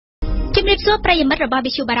รีบសួរប្រិយមិត្តរបស់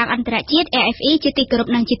វិទ្យុបារាំងអន្តរជាតិ RFI ជាទីគោរព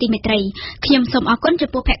និងជាទីមេត្រីខ្ញុំសូមអរគុណចំ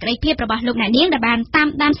ពោះភក្ដីភាពរបស់លោកអ្នកនាងដែលបានតាម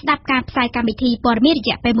ដានស្ដាប់ការផ្សាយកម្មវិធីព័ត៌មានរ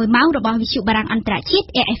យៈពេល1ម៉ោងរបស់វិទ្យុបារាំងអន្តរជាតិ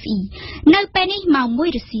RFI នៅពេលនេះម៉ោង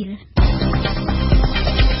1រសៀល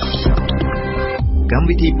កម្ម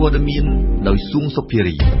វិធីព័ត៌មានដោយស៊ូងសុភា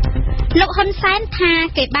រីលោកហ៊ុនសែនថា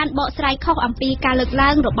គេបានបកស្រាយខុសអំពីការលើកឡើ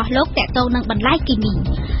ងរបស់លោកតាក់ទងនឹងបន្លែគីមី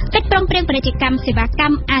កិច្ចព្រមព្រៀងពាណិជ្ជកម្មសេវាក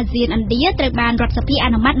ម្មអាស៊ានឥណ្ឌាត្រូវបានរដ្ឋសភាអ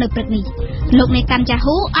នុម័តនៅព្រឹកនេះលោកនេតាន់យ៉ា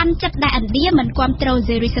ហ៊ូអន់ចិត្តដែលឥណ្ឌាមិនគាំទ្រហ្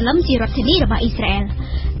សេរូសាឡឹមជារដ្ឋធានីរបស់អ៊ីស្រាអែល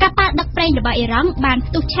កប៉ាល់ដឹកប្រេងរបស់អ៊ីរ៉ង់បាន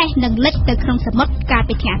ផ្ទុះឆេះនិងលិចទៅក្នុងសមុទ្រកាល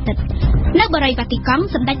ពីថ្ងៃអាទិត្យនៅបរិយាវ៉ាទីកង់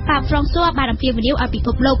សម្ដេចប៉ាបហ្វ្រង់ស៊ួរបានអំពាវនាវឲ្យពិភ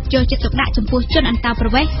ពលោកចូលចិត្តទុកដាក់ចំពោះជនអន្តោប្រ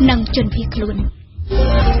វេសន៍និងជនភៀសខ្លួន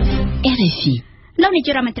RFIលោកនាយក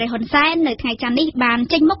រដ្ឋមន្ត្រីហ៊ុនសែននៅថ្ងៃច័ន្ទនេះបាន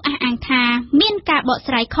ចេញមុខអះអាងថាមានការបក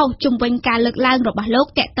ស្រាយខុសជុំវិញការលើកឡើងរបស់លោក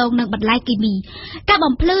តាក់ទងនឹងបន្លែគីមីការ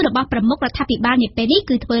បំភ្លឺរបស់ប្រមុខរដ្ឋាភិបាលនាពេលនេះ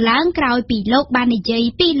គឺធ្វើឡើងក្រោយពីលោកបាននិយាយ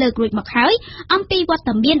ពីលើករួចមកហើយអំពីវត្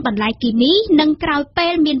តមានបន្លែគីមីនិងក្រោយពេ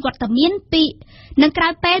លមានវត្តមានពីនិងក្រោ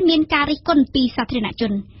យពេលមានការរិះគន់ពីសាធារណជ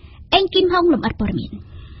នអេងគីមហុងលំអិតព័ត៌មាន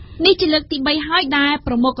នេះជាលើកទី3ហើយដែល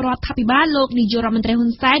ប្រមុខរដ្ឋាភិបាលលោកនាយករដ្ឋមន្ត្រីហ៊ុ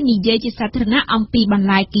នសែននិយាយជាសាធារណៈអំពីបន្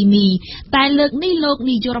លែគីមីតែលើកនេះលោក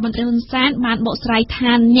នាយករដ្ឋមន្ត្រីហ៊ុនសែនបានបកស្រាយ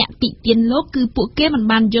ថាអ្នកពិទានលោកគឺពួកគេមិន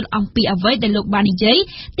បានយល់អំពីអ្វីដែលលោកបាននិយាយ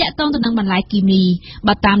តាក់ទងទៅនឹងបន្លែគីមី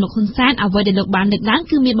បើតាមលោកហ៊ុនសែនអ្វីដែលលោកបានលើកឡើង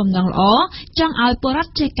គឺមានបំណងល្អចង់ឲ្យពលរដ្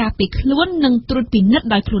ឋចេះការពារខ្លួននិងត្រួតពិនិត្យ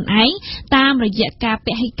ដោយខ្លួនឯងតាមរយៈការព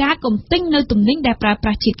ហិការកុំទិញនៅទំនិញដែលប្រើប្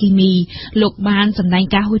រាស់ជាតិគីមីលោកបានសម្ដែង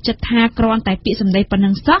ការហួចចិត្តថាគ្រាន់តែពាក្យសម្ដីប៉ុណ្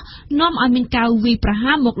ណឹងសោះនាំឲ្យមានការវាយប្រ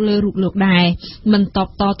ហារមកលើរូបលោកដែរមិនតប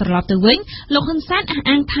តត្រឡប់ទៅវិញលោកហ៊ុនសែនអះ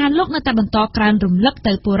អាងថាលោកនៅតែបន្តក្រើនរំលឹក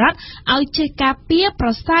ទៅពលរដ្ឋឲ្យចេះការពារប្រ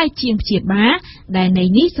សើរជាងព្យាបាលដែលនៃ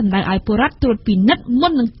នេះសម្ដៅឲ្យពលរដ្ឋត្រួតពិនិត្យមុ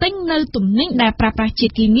ននឹងទិញនៅទំនិញដែលប្រើប្រាស់ជា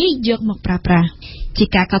តិគីមីយកមកប្រើប្រាស់ជា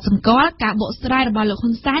ការកត់សម្គាល់ការបកស្រាយរបស់លោក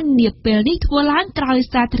ហ៊ុនសែននាពេលនេះធ្វើឡើងក្រោយ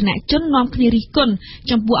សាធារណជននាំគ្នារិះគន់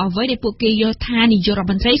ចំពោះអ្វីដែលពួកគេយល់ថានាយករដ្ឋ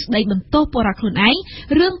មន្ត្រីស្ដីបន្ទោសពលរដ្ឋខ្លួនឯង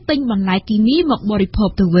រឿងទិញបន្លែគីមីមកបរិភោគ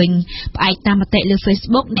ទៅវិញផ្អែកតាមមតិលើ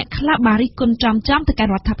Facebook អ្នកខ្លះបានរិះគន់ចំទៅកា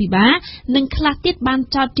ន់រដ្ឋាភិបាលនិងខ្លះទៀតបាន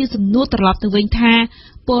ចោទជាសំណួរត្រឡប់ទៅវិញថា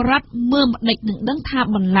ពលរដ្ឋមើលម្ដេចនឹងដឹងថា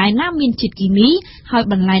បន្លែណាមានជាតិគីមីហើយ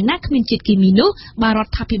បន្លែណាគ្មានជាតិគីមីនោះបើរ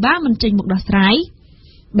ដ្ឋាភិបាលមិនចេញមកដោះស្រាយ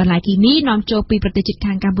បន្លែគីមីនាំចូលពីប្រទេសជិត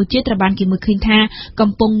ខាងកម្ពុជាត្រូវបានគេមើលឃើញថាកំ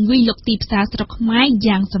ពុងវិលយកទីផ្សារស្រុកខ្មែរ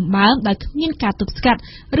យ៉ាងសម្បើមដោយគ្មានការទប់ស្កាត់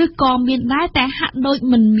ឬក៏មានដែរតែហាក់ដូច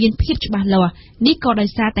មិនមានភាពច្បាស់លាស់នេះក៏ដោយ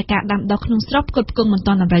សារតែការដាំដុះក្នុងស្រុកផ្គត់ផ្គង់មិន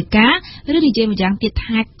ទាន់តម្រូវការឬនិយាយម្យ៉ាងទៀត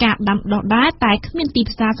ថាការដាំដុះដែរតែគ្មានទី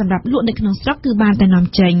ផ្សារសម្រាប់លក់នៅក្នុងស្រុកគឺបានតែនាំ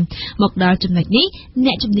ចេញមកដល់ចំណុចនេះអ្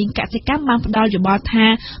នកជំនាញកសិកម្មបានផ្ដល់យោបល់ថា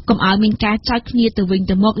កុំឲ្យមានការចោទគ្នាទៅវិញ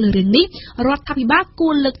ទៅមកលើរឿងនេះរដ្ឋាភិបាលគួ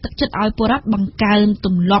រលើកទឹកចិត្តឲ្យពលរដ្ឋបង្កើនទ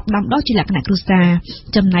ម្លាប់ដាំដុះជាលក្ខណៈគ្រួសារ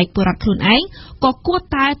ចំណែកពលរដ្ឋខ្លួនឯងក៏គួរ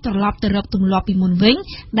តែត្រឡប់ទៅរកទម្លាប់ពីមុនវិញ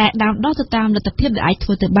ដែលដាំដុះទៅតាមលទ្ធភាពដែលអាចធ្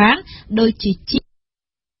វើទៅបានដោយជា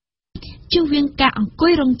ជៀសវាងការអង្គុ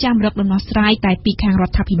យរងចាំរកដំណោះស្រាយតែពីខាងរ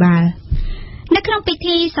ដ្ឋាភិបាលនៅក្នុងពិ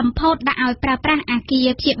ធីសម្ពោធដាក់ឲ្យប្រើប្រាស់អាគារ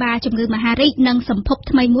ព្យាបាលជំងឺមហារីកនិងសម្ភព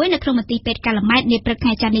ថ្មីមួយនៅក្នុងមន្ទីរពេទ្យកាល់ម៉ែតនាព្រឹកថ្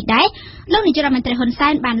ងៃច័ន្ទនេះដែរលោកនាយករដ្ឋមន្ត្រីហ៊ុនសែ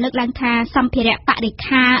នបានលើកឡើងថាសម្ភារៈបរិក្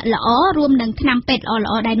ខារល្អរួមនឹងថ្នាំពេទ្យល្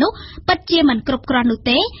អៗដែរនោះពិតជាមិនគ្រប់គ្រាន់នោះ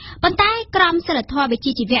ទេប៉ុន្តែក្រមសីលធម៌វិជ្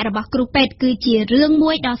ជាជីវៈរបស់គ្រូពេទ្យគឺជារឿង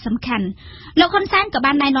មួយដ៏សំខាន់លោកហ៊ុនសែនក៏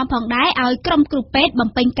បានណែនាំផងដែរឲ្យក្រុមគ្រូពេទ្យបំ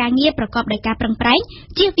ពេញការងារប្រកបដោយការប្រឹងប្រែង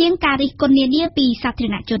ជៀសវាងការរិះគន់នានាពីសាធារ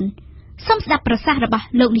ណជនសូមស្ដាប់ប្រសាសន៍របស់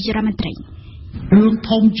លោកនាយករដ្ឋមន្ត្រីរឿង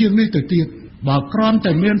ធំជាងនេះទៅទៀតបើគ្រាន់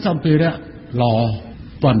តែមានសម្ភារៈល្អ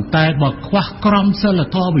ប៉ុន្តែបើខ្វះក្រមសីល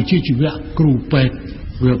ធម៌វិជ្ជាជីវៈគ្រូពេទ្យ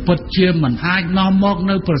វាពិតជាមិនអាចនាំមក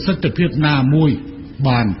នៅប្រសិទ្ធភាពណាមួយ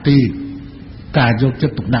បានទេការយកចិ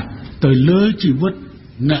ត្តទុកដាក់ទៅលើជីវិត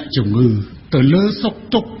អ្នកជំងឺទៅលើសុខ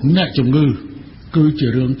ទុក្ខអ្នកជំងឺគឺជា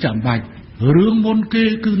រឿងចាំបាច់រឿងមុនគេ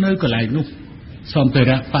គឺនៅកន្លែងនោះសម្ភា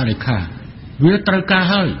រៈបរិក្ខារវាត្រូវការ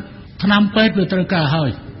ហើយថ្នាំពេទ្យវាត្រូវការហើ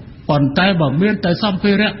យប៉ុន្តែបើមានតែសម្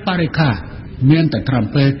ភារៈបរិក្ខារមានតែថ្នាំ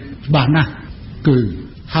ពេទ្យច្បាស់ណាស់គឺ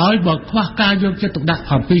ហើយបើខ្វះការយកចិត្តទុកដាក់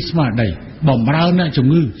អំពីស្មារតីបំរើអ្នកជំ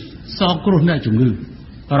ងឺសងគ្រោះអ្នកជំងឺ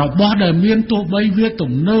របស់ដែលមានទោះបីវា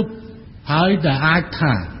ទំនើបហើយដែលអាច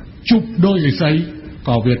ថាជប់ដោយឥសី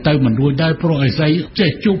ក៏វាទៅមិនរួចដែរព្រោះឥសីចេះ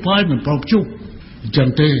ជប់ហើយមិនព្រមជប់អញ្ចឹង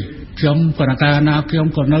ទេខ្ញុំគណៈការណាខ្ញុំ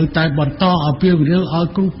ក៏នៅតែបន្តអំពាវនាវឲ្យ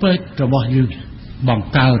គ្រូពេទ្យរបស់យើងបង្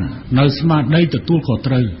កើននៅស្មារតីទទួលខុស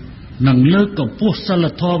ត្រូវនិងលើកកម្ពស់សីល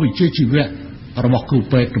ធម៌វិជ្ជាជីវៈរបស់គ្រូ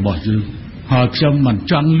ពេទ្យរបស់យើងហើយខ្ញុំមិន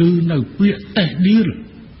ចង់ឮនៅពាក្យតេះឌៀល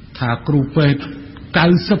ថាគ្រូពេទ្យ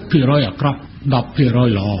 90% អាក្រក់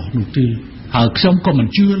 10% ល្អនោះទេហើយខ្ញុំក៏មិន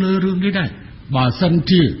ជឿលើរឿងនេះដែរបើសិន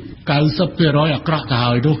ជា 90% អាក្រក់ទៅ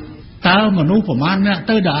ហើយនោះ តើមនុស្សប្រមាណអ្នក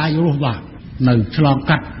ទៅដែលអាចរស់បាននៅឆ្លង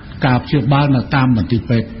កាត់ការព្យាបាលនៅតាមមន្ទីរ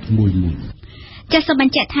ពេទ្យមួយចាសសូមប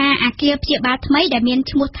ញ្ជាក់ថាអាគារព្យាបាលថ្មីដែលមាន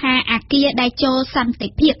ឈ្មោះថាអាគារដែលចូលសន្តិ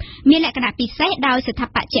ភាពមានលក្ខណៈពិសេសដោយស្ថា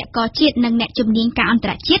បត្យករជាតិនិងអ្នកជំនាញការអន្ត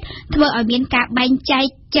រជាតិធ្វើឲ្យមានការបែងចែក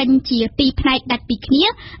ចេញជាពីរផ្នែកដាច់ពីគ្នា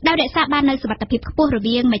ដោយរក្សាបាននូវសុវត្ថិភាពខ្ពស់រ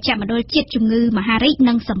វាងមជ្ឈមណ្ឌលជាតិជំងឺមហារីក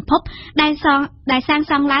និងសម្ភពដែលសាង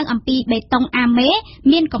សង់ឡើងអំពីបេតុងអាមេ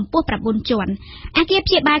មានកម្ពស់9ជាន់អាគារ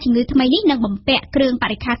ព្យាបាលជំងឺថ្មីនេះនឹងបំពាក់គ្រឿងប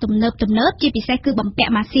រិក្ខារទំនើបជាពិសេសគឺបំពា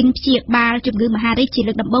ក់ម៉ាស៊ីនព្យាបាលជំងឺមហារីកជា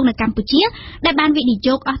លើកដំបូងនៅកម្ពុជាដែលបានវិនិ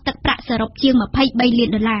យោគអស់ទឹកប្រាក់សរុបជាង$23 លាន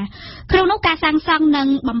ក្នុងនោះការសាងសង់និង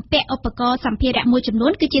បំពាក់ឧបករណ៍សម្ភារៈមួយចំនួ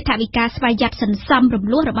នគឺជាថវិកាស្វ័យយ័តសន្សំរំ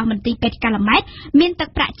លោះរបស់មន្ទីរពេទ្យកាល់ម៉ែតមានទឹក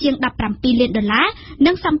ប្រាក់ជាង$17 លាន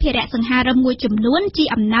និងសម្ភារៈសង្ហារឹមមួយចំនួនជា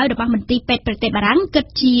អំណោយរបស់មន្ទីរពេទ្យប្រទេសបារាំងគិត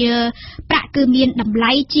ជាប្រាក់គឺមានតម្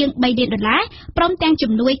លៃជាង$3 លានព្រមទាំង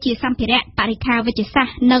ជំនួយជាសម្ភារៈបរិក្ខារវិទ្យាសាស្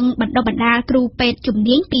ត្រនិងបណ្ដុះបណ្ដាលគ្រូពេទ្យជំ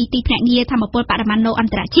នាញពីទីភ្នាក់ងារថាមពលបរមាណូអ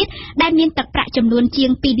ន្តរជាតិដែលមានទឹកប្រាក់ចំនួនជាង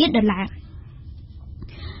$2 លាន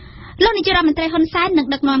លោកនាយករដ្ឋមន្ត្រីហ៊ុនសែននឹង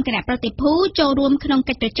ដឹកនាំគណៈប្រតិភូចូលរួមក្នុង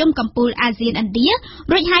កិច្ចប្រជុំកំពូលអាស៊ានឥណ្ឌា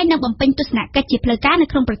រួចហើយនឹងបំពេញទស្សនកិច្ចជាផ្លូវការនៅ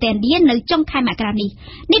ក្នុងប្រទេសឥណ្ឌានៅចុងខែមករានេះ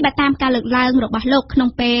បើតាមការលើកឡើងរបស់លោកក្នុង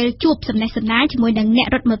ពេលជួបសំណេះសំណាលជាមួយនឹងអ្នក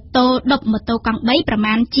រត់ម៉ូតូដប់ម៉ូតូកង់3ប្រ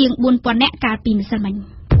មាណជាង4000នាក់កាលពីម្សិលមិញ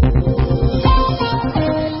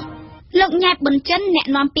លោកញ៉ែបប៊ុនចិនអ្នក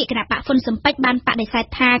នាំពាក្យគណៈបកហ៊ុនស៊ិនប៉ិចបានបដិសេធ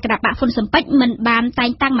ថាគណៈបកហ៊ុនស៊ិនប៉ិចមិនបានតែ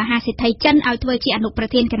ងតាំងមហាសេដ្ឋីចិនឲ្យធ្វើជាអនុប្រ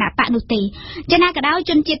ធានគណៈបកនោះទេយ៉ាងណាក៏ដោយ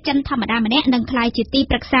ជនជាតិចិនធម្មតាម្នាក់នឹងក្លាយជាទី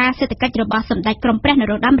ប្រឹក្សាសេដ្ឋកិច្ចរបស់សម្ដេចក្រមព្រះន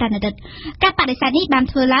រោត្តម រណសិទ្ធិការបដិសេធនេះបាន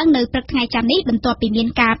ធ្វើឡើងនៅព្រឹកថ្ងៃច័ន្ទនេះបន្ទាប់ពីមាន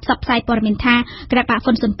ការផ្សព្វផ្សាយព័ត៌មានថាគណៈបក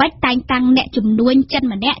ហ៊ុនស៊ិនប៉ិចតែងតាំងអ្នកជំនួញចិន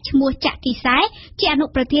ម្នាក់ឈ្មោះចាក់គីសែជាអនុ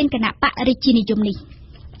ប្រធានគណៈបករាជានិយមនេះ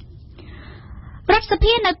រដ្ឋស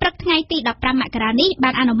ភានៅព្រឹកថ្ងៃទី15មករានេះបា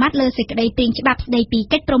នអនុម័តលើសេចក្តីព្រាងច្បាប់ស្តីពី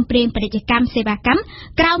កិច្ចព្រមព្រៀងពាណិជ្ជកម្មសេវាកម្ម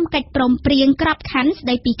ក្រោមកិច្ចព្រមព្រៀងក្របខ័ណ្ឌស្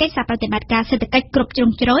តីពីកិច្ចសហប្រតិបត្តិការសេដ្ឋកិច្ចគ្រប់ជ្រុ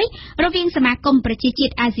ងជ្រោយរវាងសមាគមប្រជាជា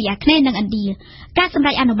តិអាស៊ីអាគ្នេយ៍និងឥណ្ឌាការសម្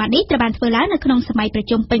រេចអនុម័តនេះត្រូវបានធ្វើឡើងនៅក្នុងសម័យប្រ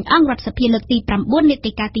ជុំពេញអង្គរដ្ឋសភាលើកទី9នី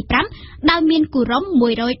តិកាលទី5ដោយមានគូរ៉ុម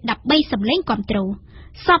113សម្លេងគាំទ្រ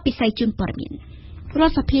សពពិសីជូនព័ត៌មានរ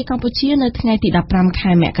ដ្ឋសភាកម្ពុជានៅថ្ងៃទី15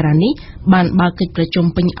ខែមករានេះបានបើកកិច្ចប្រជុំ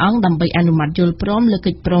ពេញអង្គដើម្បីអនុម័តយល់ព្រមលើ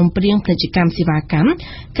កិច្ចព្រមព្រៀងពាណិជ្ជកម្មសេវាកម្ម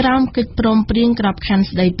ក្រោមកិច្ចព្រមព្រៀងក្របខ័ណ្ឌ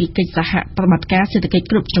ស្តីពីកិច្ចសហប្រតិបត្តិការសេដ្ឋកិច្ច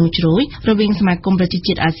គ្រប់ជ្រុងជ្រោយរវាងសមាគមប្រជា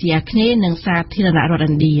ជាតិអាស៊ីអាគ្នេយ៍និងសាធារណរដ្ឋឥ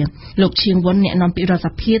ណ្ឌាលោកឈៀងវុនអ្នកនាំពាក្យរដ្ឋស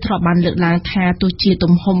ភាធ្លាប់បានលើកឡើងថាទោះជា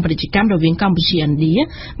ទំហំពាណិជ្ជកម្មរវាងកម្ពុជាឥណ្ឌា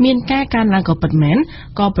មានការកើនឡើងក៏ពិតមែន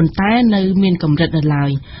ក៏ប៉ុន្តែនៅមានកម្រិតនៅឡើ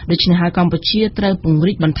យដូច្នេះហើយកម្ពុជាត្រូវពង្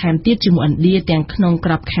រីកបន្ថែមទៀតជាមួយឥណ្ឌាទាំងក្នុង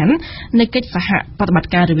ក្របខ័ណ្ឌនៃកិច្ចសហប្រតិបត្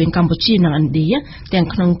តិការរវាងកម្ពុជានិងឥណ្ឌាទាំង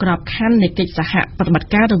ក្នុងក្របខ័ណ្ឌនៃកិច្ចសហប្រតិបត្តិ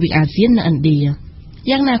ការរវាងអាស៊ាននិងឥណ្ឌា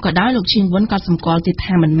យ៉ាងណាក៏ដោយលោកឈៀងវុនក៏សម្គាល់ទៀត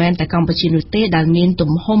ថាមិនមែនតែកម្ពុជានោះទេដែលមាន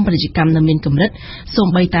ទំហំពាណិជ្ជកម្មនៅមានកម្រិតសូ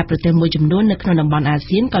ម្បីតែប្រទេសមួយចំនួននៅក្នុងតំបន់អា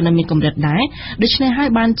ស៊ានក៏នៅមានកម្រិតដែរដូច្នេះហើយ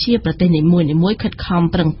បានជាប្រទេសនីមួយៗខិតខំ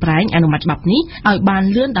ប្រឹងប្រែងអនុម័តច្បាប់នេះឲ្យបាន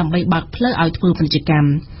លឿនដើម្បីបើកផ្លូវឲ្យធ្វើពាណិជ្ជកម្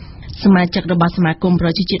មសមាជិករបស់សមាគមប្រ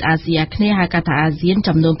ជាជាតិអាស៊ីអាគ្នេយ៍ហៅកាត់ថាអាស៊ាន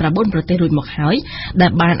ចំនួន9ប្រទេសរួចមកហើយដែ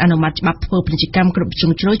លបានអនុម័តច្បាប់ធ្វើពាណិជ្ជកម្មគ្រប់ជ្រុ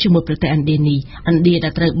ងជ្រោយជាមួយប្រទេសឥណ្ឌានេះឥណ្ឌាដែ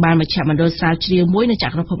លត្រូវបានមជ្ឈមណ្ឌលស្រាវជ្រាវមួយនៅច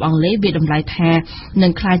ក្រភពអង់គ្លេសវាតម្លៃថានឹ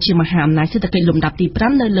ងក្លាយជាមហាអំណាចសេដ្ឋកិច្ចលំដាប់ទី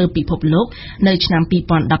5នៅលើពិភពលោកនៅឆ្នាំ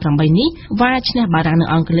2018នេះវ៉ាឈ្នះបារាំងនិង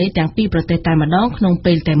អង់គ្លេសទាំងពីរប្រទេសតែម្ដងក្នុង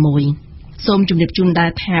ពេលតែមួយសូមជម្រាបជូនដែរ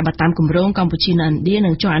ថាបើតាមគម្រោងកម្ពុជានិងឥណ្ឌា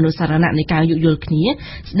នឹងចុះអនុស្សរណៈនៃការយោគយល់គ្នា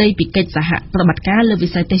ស្ដីពីកិច្ចសហប្រតិបត្តិការលើវិ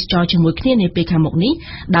ស័យទេសចរជាមួយគ្នានាពេលខាងមុខនេះ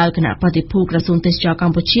ដោយគណៈប្រតិភូក្រសួងទេសចរក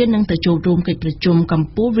ម្ពុជានឹងទៅចូលរួមកិច្ចប្រជុំកម្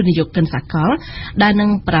ពុជាវិនិយោគិនសកលដែលនឹង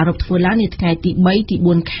ប្រារព្ធធ្វើឡើងនាថ្ងៃទី3ទី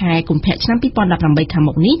4ខែកុម្ភៈឆ្នាំ2018ខាង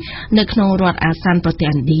មុខនេះនៅក្នុងរដ្ឋអាសានប្រទេស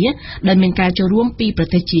ឥណ្ឌាដែលមានការចូលរួមពីប្រ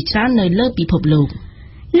ទេសជាច្រើននៅលើពិភពលោក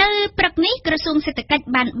នៅព្រឹកនេះក្រសួងសេដ្ឋកិច្ច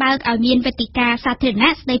បានបើកឲ្យមានវេទិកាសាធារ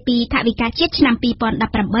ណៈស្តីពីថវិកាជាតិឆ្នាំ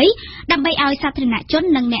2018ដើម្បីឲ្យសាធារណជន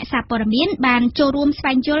និងអ្នកសារព័ត៌មានបានចូលរួមស្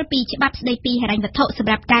វែងយល់ពីច្បាប់ស្តីពីហិរញ្ញវត្ថុស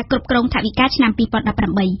ម្រាប់ការគ្រប់គ្រងថវិកាឆ្នាំ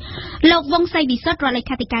2018លោកវង្សសីវិសុទ្ធរដ្ឋលេ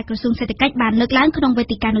ខាធិការក្រសួងសេដ្ឋកិច្ចបានលើកឡើងក្នុងវេ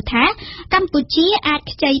ទិកានោះថាកម្ពុជាអាច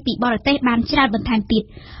ខ្ចីពីបរទេសបានច្រើនបន្ថែមទៀត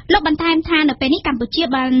លោកបន្ថែមថានៅពេលនេះកម្ពុជា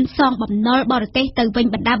បានសងបំណុលបរទេសទៅវិញ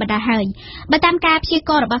បណ្ដាហើយបើតាមការព្យា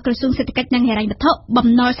ករណ៍របស់ក្រសួងសេដ្ឋកិច្ចនិងហិរញ្ញវត្ថុបំ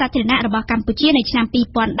ណុលសាធារណៈរបស់កម្ពុជានៅឆ្នាំ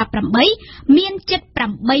2018មានជិត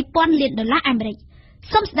$8000 លានអាមេរិក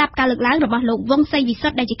សូមស្ដាប់ការលើកឡើងរបស់លោកវង្សសីវិសុ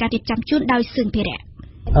ទ្ធដែលជាការរៀបចំជូនដោយសឿនភិរៈ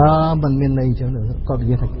มันមានន័យអញ្ចឹងគាត់និ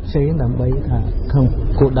យាយថាផ្សេងដើម្បីថាក្នុង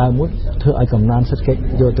គោលដៅមួយធ្វើឲ្យកំណើនសេដ្ឋកិច្ច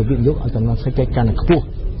យកទៅវិនិយោគឲ្យកំណើនសេដ្ឋកិច្ចកាន់តែខ្ពស់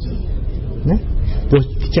ណាព្រោះ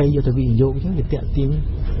ខ្ចីយកទៅវិនិយោគអញ្ចឹងវាទាក់ទាញ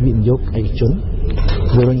វិនិយោគឯកជន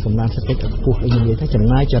វារុញកំណើនសេដ្ឋកិច្ចខ្ពស់អីនិយាយថាចំ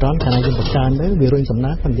ណាយចរន្តកាលណាយើងបង្កើនទៅវារុញកំ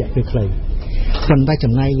ណើនរយៈពេលខ្លីប៉ុន្តែ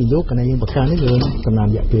ចំណាយវិនិយោគកាលណាយើងបង្កើននេះវារុញកំណើន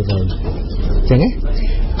រយៈពេលវែងអញ្ចឹងណា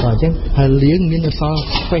អញ្ចឹងហើយលៀងមានអសល់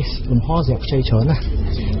space លំហសម្រាប់ខ្ចីច្រើនណា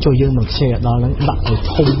ចូលយើងមកខ្ចីដល់ហ្នឹងដាក់ទៅ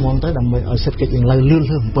ធំហ្មងទៅដើម្បីឲ្យសេដ្ឋកិច្ចយើងឡើងលឿន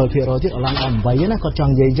 7% ទៀតឡើងដល់ 8 ណាគាត់ច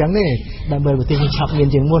ង់និយាយអញ្ចឹងទេដើម្បីប្រទេសយើងឆាប់មាន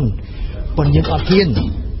ជាងមុនប៉ុន្តែយើងអត់ហ៊ាន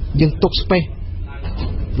យើងទុក space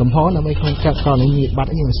លំហដើម្បីក្នុងកាត់កលនេះមានបា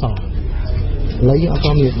ត់យើងសល់ឡើយយើងអត់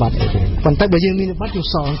មានបាត់ទេប៉ុន្តែបើយើងមានបាត់យើង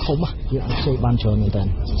សល់ធំយើងអាចខ្ចីបានច្រើនមែនតើ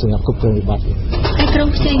សម្រាប់គ្រប់គ្រងបាត់ហើយក្រុម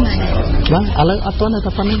ខ្ចីមកបាទឥឡូវអត់ទាន់នៅ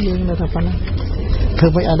តែប៉ុណ្ណឹងយើងនៅតែប៉ុណ្ណឹងធ្វើ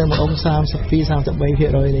ឲ្យឲ្យដល់មក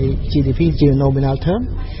32-33% នៃ GDP ជា nominal term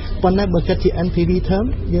ប៉ុន្តែបើគិតជា NPV term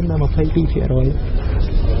យើងនៅ 22%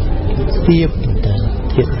 ទៀតតែ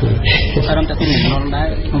ទៀតអារម្មណ៍តែទីនេះដល់ដែរ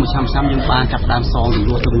ក្នុងឆ្នាំយើងបានចាប់ដើមសងចំ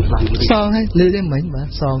នួនទៅវិញខ្លាំងសងហើយលឺទេមិញបាទ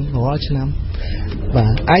សងរាល់ឆ្នាំបា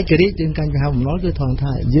ទឯករាជ្យយើងកាន់កហៅបំណុលគឺថង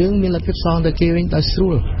ថាយើងមានលទ្ធភាពសងទៅគេវិញដោយស្រួ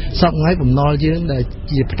លសពថ្ងៃបំណុលយើងដែល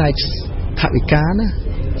ជាផ្នែកថវិកាណា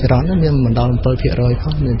ចរន្តមានមិនដល់ 7% ផ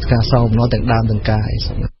ងមានការសងបំណុលទាំងដើមទាំងកាយ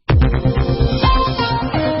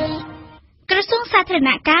ក្រសួងសាធារណ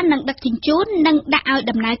ការនិងដឹកជញ្ជូននឹងដាក់ឲ្យ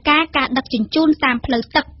ដំណើរការដឹកជញ្ជូនតាមផ្លូវ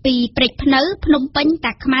ទឹកពីព្រែកភ្នៅភ្នំពេញ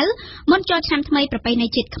តាខ្មៅមុនចូលឆ្នាំថ្មីប្រពៃណី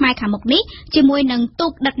ជាតិខ្មែរខាងមុខនេះជាមួយនឹងទូ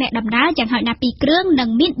កដឹកអ្នកដំណើរយ៉ាងហោចណាស់2គ្រឿងនិង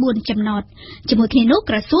មាន4ចំណតជាមួយគ្នានោះ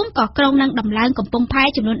ក្រសួងក៏ក្រុងនឹងដំឡើងកំពង់ផែ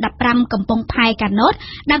ចំនួន15កំពង់ផែកាណូត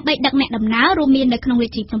ដើម្បីដឹកអ្នកដំណើររួមមាននៅក្នុងរា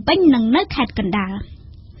ជធានីភ្នំពេញនិងនៅខេត្តកណ្ដាល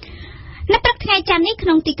នៅព្រឹកថ្ងៃច័ន្ទនេះក្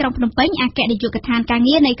នុងទីក្រុងភ្នំពេញអគ្គនាយកដ្ឋានការ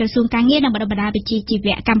ងារនៃក្រសួងការងារនិងបណ្ដុះវិជ្ជាជី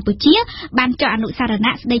វៈកម្ពុជាបានចុះអនុសារ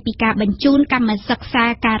ណៈស្ដីពីការបញ្ជូនកម្មសិក្សា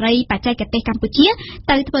ការីបច្ចេកទេសកម្ពុជា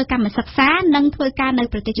ទៅធ្វើកម្មសិក្សានិងធ្វើការនៅ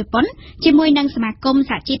ប្រទេសជប៉ុនជាមួយនឹងសមាគម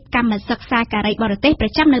សហជីពកម្មសិក្សាការីបរទេសប្រ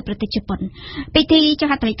ចាំនៅប្រទេសជប៉ុនពិធីចុះ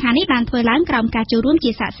ហត្ថលេខានេះបានធ្វើឡើងក្រោមការចូលរួម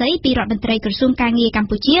ជាសាក្សីពីរដ្ឋមន្ត្រីក្រសួងការងារកម្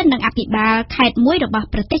ពុជានិងអភិបាលខេត្តមួយរបស់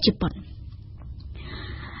ប្រទេសជប៉ុន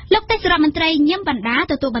លោកទេសរដ្ឋមន្ត្រីញឹមបណ្ដា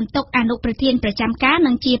ទទួលបន្ទុកអនុប្រធានប្រចាំការ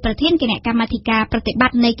និងជាប្រធានគណៈកម្មាធិការប្រតិប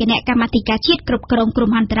ត្តិនៃគណៈកម្មាធិការជាតិគ្រប់គ្រងគ្រោះ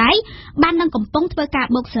មហន្តរាយបាននឹងកំពុងធ្វើការ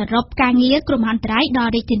បូកសរុបការងារគ្រោះមហន្តរាយដ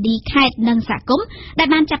ល់រាជធានីខេត្តនិងសហគមន៍ដែល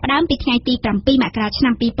បានចាប់ផ្ដើមពីថ្ងៃទី7មករាឆ្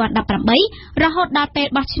នាំ2018រហូតដល់ពេល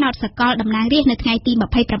បោះឆ្នោតសកលតំណាងរាស្ត្រនៅថ្ងៃទី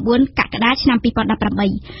29កក្កដាឆ្នាំ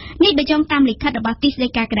2018នេះបញ្ជាក់តាមលិខិតរបស់ទីស្តី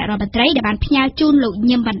ការគណៈរដ្ឋមន្ត្រីដែលបានផ្ញើជូនលោក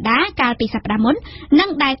ញឹមបណ្ដាកាលពីសប្តាហ៍មុននិង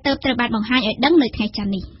ដែលទើបត្រូវបានបង្ហាញឲ្យដឹងនៅថ្ងៃច័ន្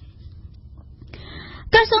ទនេះ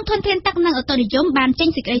ក្រសួងធនធានទឹកនិងអូតូនិយមបានចេញ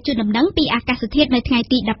សេចក្តីជូនដំណឹងពីអាកាសធាតុនៅថ្ងៃ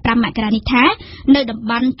ទី15មករានេះថានៅតំ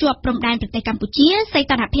បន់ជាប់ព្រំដែនប្រទេសកម្ពុជាសី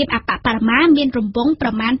តុណ្ហភាពអបបរមាមានរង្វង់ប្រ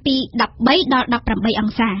មាណពី13ដល់18អ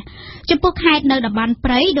ង្សាចំពោះខេត្តនៅតំបន់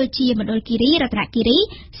ព្រៃដូចជាមណ្ឌលគិរីរតនគិរី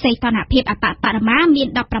សីតុណ្ហភាពអបបរមាមាន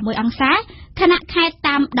16អង្សាខណៈខេត្ត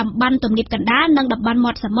តាមតំបន់ទំនាបកណ្ដាលនិងតំបន់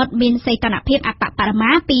មាត់សមុទ្រមានសីតុណ្ហភាពអបបរមា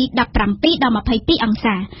ពី17ដល់22អង្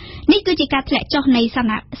សានេះគឺជាការធ្លាក់ចុះនៃ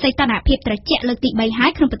សីតុណ្ហភាពត្រជាក់លើកទី3ហើ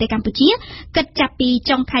យក្នុងប្រទេសកម្ពុជាគិតចាប់ពី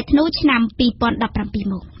ចុងខែធ្នូឆ្នាំ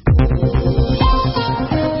2017មក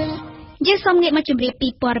យើងសូមងាកមកជម្រាបពី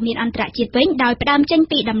ព័ត៌មានអន្តរជាតិវិញដោយផ្ដើមចេញ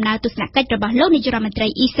ពីដំណើរទស្សនកិច្ចរបស់លោកនាយករដ្ឋមន្ត្រី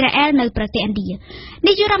អ៊ីស្រាអែលនៅប្រទេសឥណ្ឌា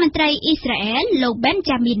នាយករដ្ឋមន្ត្រីអ៊ីស្រាអែលលោក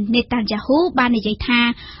Benjamin Netanyahu បាននិយាយថា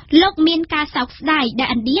លោកមានការសោកស្ដាយដែល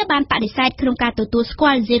ឥណ្ឌាបានបដិសេធក្នុងការទទួលស្គា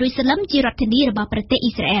ល់យេរូសាឡឹមជារដ្ឋធានីរបស់ប្រទេស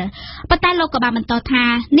អ៊ីស្រាអែលប៉ុន្តែលោកក៏បានបន្តថា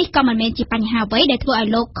នេះក៏មិនមែនជាបញ្ហាអ្វីដែលធ្វើឲ្យ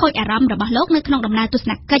លោកខូចអារម្មណ៍របស់លោកនៅក្នុងដំណើរទស្ស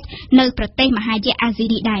នកិច្ចនៅប្រទេសមហាយៈអាស៊ី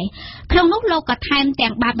នេះដែរក្នុងនោះលោកក៏ថែម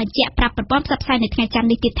ទាំងបានបញ្ជាក់ប្រាប់ប្រព័ន្ធផ្សព្វផ្សាយនៅថ្ងៃច័ន្ទ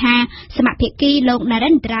នេះទៀតថាសមាភិកីលោក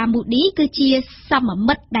Narendra Modi គឺជាសម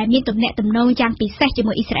មិត្តដែលមានទំនាក់ទំនងយ៉ាងពិសេសជា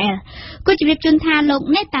មួយអ៊ីស្រាអែលគូជម្រាបជូនថាលោក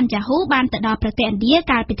Netanyahu បានទៅដល់ប្រទេសឥណ្ឌា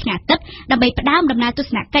កាលពីថ្ងៃអាទិត្យដើម្បីផ្ដើមដំណើរទស្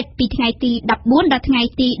សនកិច្ចពីថ្ងៃទី14ដល់ថ្ងៃ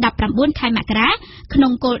ទី19ខែមករាក្នុ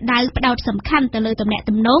ងគោលដៅផ្ដោតសំខាន់ទៅលើទំនាក់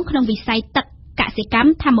ទំនងក្នុងវិស័យទឹកកសិកម្ម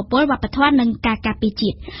ធម្មពលវប្បធម៌និងការការពារជា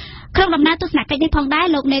តិក្នុងដំណើរទស្សនកិច្ចនេះផងដែរ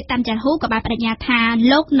លោក Netanyahu ក៏បានបដិញ្ញាថា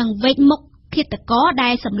លោកនឹងវេកមុខឃាតករដែ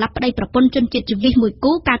លសម្លាប់ប្តីប្រពន្ធជនជាតិជីវិសមួយ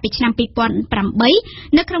គូកាលពីឆ្នាំ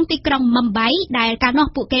2008នៅក្នុងទីក្រុងមុំបៃដែលកាលនោះ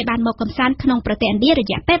ពួកគេបានមកកំសាន្តក្នុងប្រទេសឥណ្ឌារ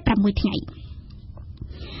យៈពេល6ថ្ងៃ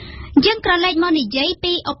យើងក្រឡេកមកនិយាយ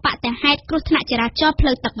ពីឧបទ្ទហេតុគ្រោះថ្នាក់ចរាចរណ៍ផ្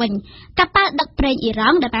លូវទឹកវិញកប៉ាល់ដឹកប្រេងអ៊ីរ៉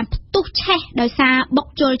ង់ដែលបានផ្ទុះឆេះដោយសារបុក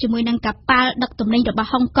ជុលជាមួយនឹងកប៉ាល់ដឹកទំនិញរបស់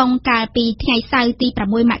ហុងកុងកាលពីថ្ងៃសៅរ៍ទី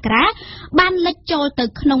6មករាបានលិចចូលទៅ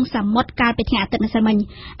ក្នុងសមុទ្រកាលពីថ្ងៃអាទិត្យម្សិលមិញ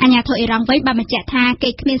អាជ្ញាធរអ៊ីរ៉ង់វិញបានបញ្ជាក់ថាគេ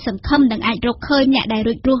គ្មានសង្ឃឹមនឹងអាចរកឃើញអ្នកដែល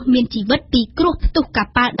រួចរស់មានជីវិតពីគ្រោះផ្ទុះក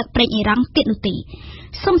ប៉ាល់ដឹកប្រេងអ៊ីរ៉ង់ទៀតនោះទេ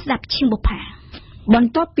សូមស្ដាប់ឈិងបុផា បន្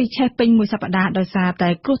ទាប់ពីឆេះពេញមួយសប្តាហ៍ដោយសារតែ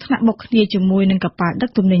គ្រោះថ្នាក់បុកគ្នាជាមួយនឹងកប៉ាល់ដឹក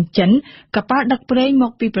ទំនិញចិនកប៉ាល់ដឹកប្រេងម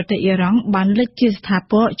កពីប្រទេសអ៊ីរ៉ង់បានលិចជាស្ថា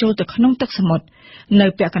ពរចូលទៅក្នុងទឹកសមុទ្រនៅ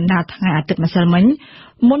ពាក់កណ្ដាលថ្ងៃអាទិត្យម្សិលមិញ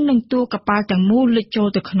មុននឹងតួកប៉ាល់ទាំងមូលលិចចូល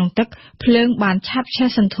ទៅក្នុងទឹកភ្លើងបានឆាបឆេះ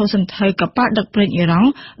សន្ធោសន្ធៅកប៉ាល់ដឹកប្រេងអ៊ីរ៉ង់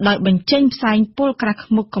ដោយបញ្ចេញផ្សែងពុលក្រាស់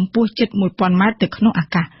ឃ្មុកកម្ពស់ជិត 1000 ម៉ែត្រទៅក្នុងអា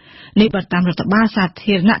កាសនេះបើតាមរដ្ឋបាលសា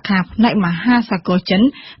ធារណៈខាងផ្នែកមហាសាគរចិន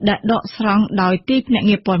ដែលដកស្រង់ដោយទីភ្នាក់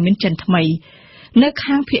ងារព័ត៌មានចិនថ្មីនៅ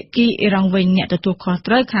ខាងភាគីអ៊ីរ៉ង់វិញអ្នកទទួលខុស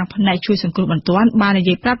ត្រូវខាងផ្នែកជួយសង្គ្រោះបន្ទាន់បាននិ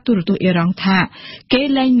យាយប្រាប់ទូរទស្សន៍អ៊ីរ៉ង់ថាគេ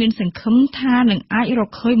លែងមានសង្ឃឹមថានឹងអាចរក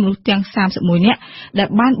ឃើញមនុស្សទាំង31នាក់ដែល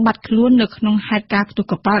បានបាត់ខ្លួននៅក្នុងហេតុការណ៍ផ្ទុះ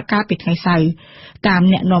កប៉ាល់កាលពីថ្ងៃសៅរ៍តាម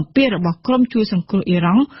អ្នកនាំពាក្យរបស់ក្រុមជួយសង្គ្រោះអ៊ី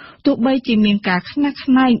រ៉ង់ទោះបីជាមានការខ្នះ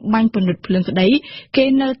ខ្នែងបាញ់ពន្លត់ភ្លើងក្តីគេ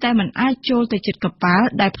នៅតែមិនអាចចូលទៅជិតកប៉ាល់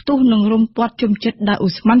ដែលផ្ទុះនឹងរុំព័ទ្ធជុំជិតដោយឧ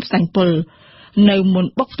ស្ម័នផ្សែងពុលនៅមុន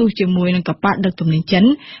បុកផ្ទុះជាមួយនឹងកប៉ាល់ដឹកទំនិញចិន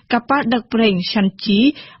កប៉ាល់ដឹកប្រេងសាន់ជី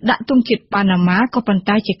ដាក់ទង់ជាតិប៉ាណាម៉ាក៏ប៉ុន្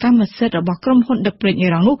តែជាកម្មសិទ្ធិរបស់ក្រុមហ៊ុនដឹកប្រេងអ៊ី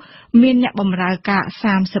រ៉ង់នោះមានអ្នកបម្រើការ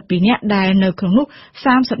32នាក់ដែលនៅក្នុងនោះ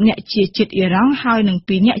30នាក់ជាជាតិអ៊ីរ៉ង់ហើយនិង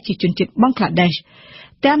2នាក់ជាជនជាតិបង់ក្លាដេស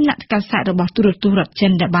តាមអ្នកកាសែតរបស់ទូរទស្សន៍រដ្ឋចិ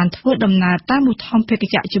នដែលបានធ្វើដំណើរតាមឧទ្ធម្ភាគ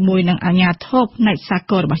ចក្រជាមួយនឹងអាជ្ញាធរផ្នែកសា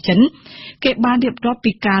គររបស់ចិនគេបានរៀបរាប់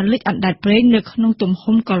ពីការលិចអណ្ដែតប្រេងនៅក្នុងទំ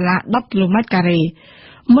ហំកន្លះ10គីឡូម៉ែត្រការ៉េ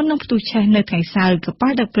មុននឹងផ្ទុះឆេះនៅថ្ងៃសៅរ៍កប៉ា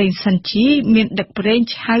ល់ដឹកប្រេងសាន់ជីមានដឹកប្រេង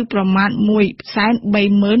ឆៅប្រមាណ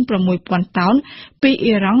 136,000 តោនពី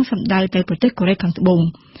អ៊ីរ៉ង់សម្ដៅទៅប្រទេសកូរ៉េខាងត្បូង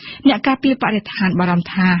អ្នកការពារបរិស្ថានបារម្ភ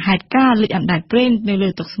ថាហេតុការណ៍លិចអណ្ដែតប្រេងនៅលើ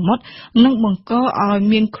ទឹកសមុទ្រនឹងបង្កឲ្យ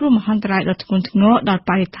មានគ្រោះមហន្តរាយដ៏ធ្ងន់ធ្ងរដល់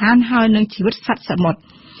បរិស្ថានហើយនិងជីវិតសត្វសមុទ្រ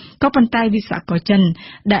ក៏ប៉ុន្តែវិស្វករចិន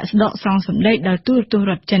ដែលស្ដកស្រង់សម្លេងដល់ទូរទស្សន៍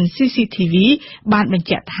រដ្ឋចិន CCTV បានបញ្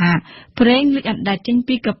ជាក់ថាប្រេងលិចអណ្ដែតចេញ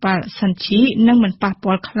ពីកប៉ាល់សាន់ជីនឹងមិនប៉ះ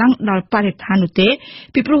ពាល់ខ្លាំងដល់បរិស្ថាននោះទេ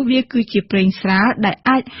ពីព្រោះវាគឺជាប្រេងស្រាលដែល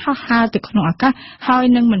អាចហោះហើរទៅក្នុងអាកាសហើយ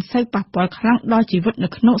នឹងមិនសូវប៉ះពាល់ខ្លាំងដល់ជីវិតនៅ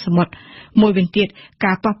ក្នុងសមុទ្រមួយវិញទៀត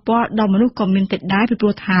ការប៉ះពាល់ដល់មនុស្សក៏មានតិចដែរពីព្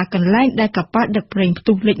រោះថាកន្លែងដែលកប៉ាល់ដឹកប្រេងផ្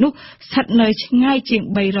ទុះលិចនោះស្ថិតនៅឆ្ងាយជាង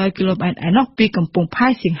300គីឡូម៉ែត្រឯណោះពីកំពង់ផែ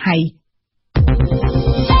សៀងហៃ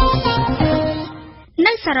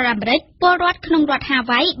នៅសហរដ្ឋអាមេរិកពលរដ្ឋក្នុងរដ្ឋហា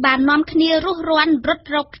វ៉ៃបាននាំគ្នារុះរាន់រត់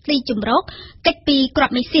រកទីជម្រកកិច្ចពីគ្រា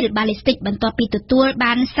ប់មីស៊ីលបាឡីស្ទិកបន្ទាប់ពីទទួល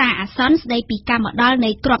បានសារអាសន្នស្ដីពីការមកដល់នៃ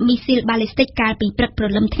គ្រាប់មីស៊ីលបាឡីស្ទិកកាលពីព្រឹកព្រ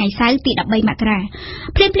លឹមថ្ងៃសៅរ៍ទី13មករា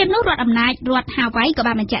ភ្លាមនោះរដ្ឋអំណាចរដ្ឋហាវ៉ៃក៏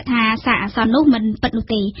បានបញ្ជាក់ថាសារអាសន្ននោះមិនពិតនោះ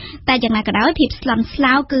ទេតែយ៉ាងណាក៏ដោយភាពស្លន់ស្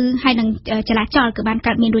លោគឺហើយនឹងចលាចលគឺបាន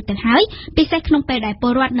កើតមានរួចទៅហើយពិសេសក្នុងពេលដែលព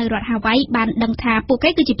លរដ្ឋនៅរដ្ឋហាវ៉ៃបានដឹងថាពួកគេ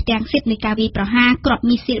គឺជាផ្ទាំងសៀតនៃការវាយប្រហារគ្រាប់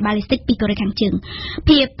មីស៊ីលបាឡីស្ទិកពីកូរ៉េខាងជើង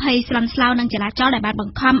ភាពភ័យស្លន់ស្លោនិងចលាចលដែលបានប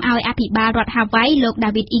ង្ខំឲ្យអភិបាលរដ្ឋហាវ៉ៃលោក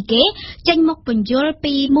ដាវីតអ៊ីហ្គេចេញមកពន្យល់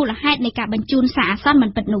ពីមូលហេតុនៃការបញ្ជូនសារអាសន្នមិន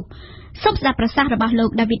ពិតនោះសូមស្ដាប់ប្រសាសន៍របស់លោក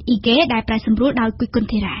ដាវីតអ៊ីហ្គេដែលប្រែសម្រួលដោយគុយគុន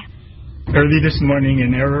ធីរ៉ាEarly this morning,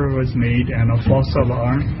 an error was made and a false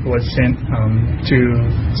alarm was sent to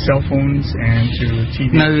cell phones and to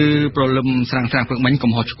TV. នៅព្រលឹមស្រាងព្រឹកមិញ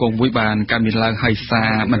កំហុសឆ្គងមួយបានកើតមានឡើងហើយសា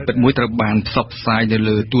រមិនពិតមួយត្រូវបានផ្សព្វផ្សាយនៅ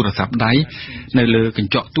លើទូរស័ព្ទដៃនៅលើក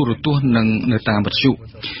ញ្ចក់ទូរទស្សន៍និងនៅតាមវិទ្យុ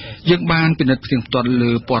យើងបានពិនិត្យផ្ទៀងផ្ទាត់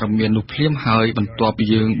លើព័ត៌មាននោះភ្លាមហើយបន្ទាប់ពី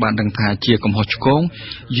យើងបានដឹងថាជាកំហុសឆ្គង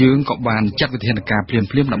យើងក៏បានចាត់វិធានការភ្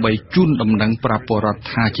លាមដើម្បីជូនដំណឹងប្រាប់ពលរដ្ឋ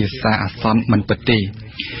ថាជាសារអាសន្នមិនពិតទេ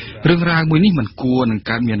រឿងរ៉ាវមួយនេះមិនគួរនឹង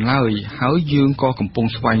កើតមានឡើយហើយយើងក៏កំពុង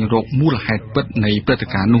ស្វែងរកមូលហេតុពិតនៃព្រឹត្តិ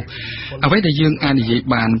ការណ៍នោះអ្វីដែលយើងអាចនិយាយ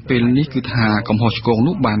បានពេលនេះគឺថាកំហុសឆ្គង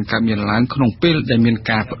នោះបានកើតមានឡើងក្នុងពេលដែលមាន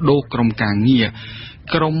ការបដូរក្រុមការងា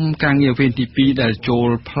រវេនទី2ដែលចូល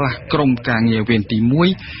ផ្លាស់ក្រុមការងារវេនទី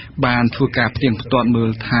1បានធ្វើការផ្ទៀងផ្ទាត់មើល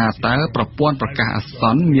ថាតើប្រព័ន្ធប្រកាសអាស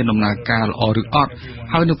ន្នមានដំណើរការល្អឬអត់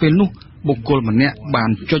ហើយនៅពេលនោះបុគ្គលម្នាក់បាន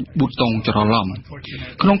ចុចប៊ូតុងច្រឡំ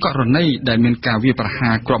ក្នុងករណីដែលមានការវាយប្រហា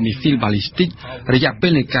រគ្រាប់មីស៊ីលបាឡីស្ទិករយៈពេ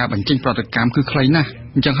លនៃការបញ្ចេញប្រតិកម្មគឺខ្លីណាស់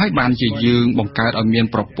អញ្ចឹងហើយបានជាយើងបង្កើតឲ្យមាន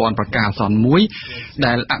ប្រព័ន្ធប្រកាសអាសន្នមួយ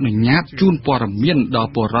ដែលអនុញ្ញាតជូនព័ត៌មានដល់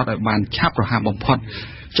ពលរដ្ឋឲ្យបានឆាប់រហ័សបំផុត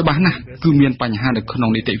ច្បាស់ណាស់គឺមានបញ្ហានៅក្នុង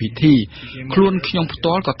នីតិវិធីខ្លួនខ្ញុំផ្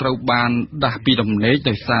ទាល់ក៏ត្រូវបានដាស់ពីដំណេក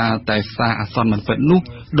ដោយសារតែសារអាសន្នមិនពិតនោះ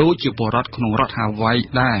ដូចជាពលរដ្ឋក្នុងរដ្ឋហាវ៉ៃ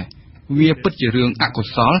ដែរវាពិតជារឿងអកុ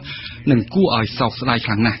សលនិងគួរឲ្យសោកស្ដាយខ្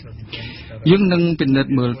លាំងណាស់យើងនឹងពិនិត្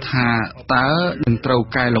យមើលថាតើនឹងត្រូវ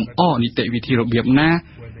កែលម្អនីតិវិធីរបៀបណា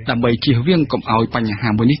ដើម្បីជៀសវាងកុំឲ្យបញ្ហា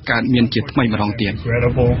មួយនេះកើតមានជាថ្មីម្ដងទៀត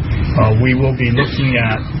We will be looking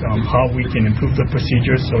at how we can improve the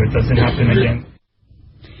procedure so it doesn't happen again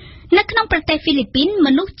នៅក្នុងប្រទេសហ្វីលីពីនម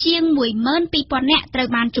នុស្សជាង 12,000 នាក់ត្រូវ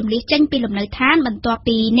បានជម្លៀសចេញពីលំនៅឋានបន្ទាប់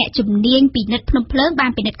ពីអ្នកជំនាញពិនិត្យភ្នំភ្លើងបា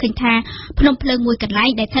នពិនិត្យឃើញថាភ្នំភ្លើងមួយកន្លែង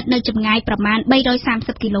ដែលស្ថិតនៅចម្ងាយប្រមាណ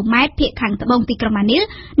 330 គីឡូម៉ែត្រភាគខាងត្បូងទីក្រុងម៉ានីល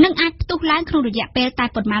នឹងអាចផ្ទុះឡើងក្នុងរយៈពេលតែ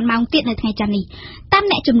ប៉ុន្មានម៉ោងទៀតនៅថ្ងៃច័ន្ទនេះតាម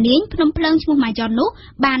អ្នកជំនាញភ្នំភ្លើងឈ្មោះម៉ាយ៉ននោះ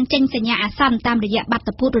បានចេញសញ្ញាអាសន្នតាមរយៈបា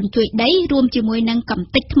តុភូតរញ្ជួយដីរួមជាមួយនឹងកំ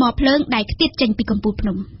ទេចថ្មភ្លើងដែលខ្ទាតចេញពីកំពូលភ្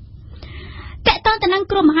នំតើតើទៅនឹង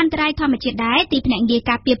គ្រោះមហន្តរាយធម្មជាតិដែរទីភ្នាក់ងារ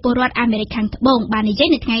ការពារពលរដ្ឋអាមេរិកខាងត្បូងបាននិយាយ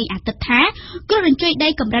នៅថ្ងៃអាទិត្យថាគ្រោះរញ្ជួយដី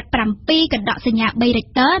កម្រិត 7 កណ្ដកសញ្ញា 3 រិច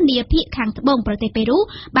ទ័រនាភាគខាងត្បូងប្រទេសប៉េរូ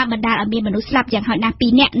បានបណ្ដាលឲ្យមានមនុស្សស្លាប់យ៉ាងហោចណាស់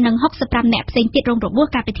 2 នាក់និង 65 នាក់ផ្សេងទៀតរងរបួស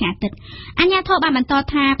កាលពីថ្ងៃអាទិត្យអាជ្ញាធរបានបន្ត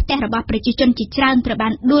ថាផ្ទះរបស់ប្រជាជនជាច្រើនត្រូវបា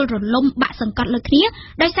នដួលរលំបាក់សង្កត់លើគ្នា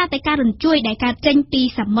ដោយសារតែការរញ្ជួយដែលកើតចេញពី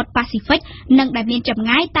សមុទ្រប៉ាស៊ីហ្វិកនិងដែលមានចម្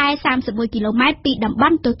ងាយតែ 31 គីឡូម៉ែត្រពីតំប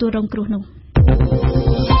ន់ទទួលរងគ្រោះនោះ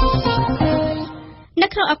នៅ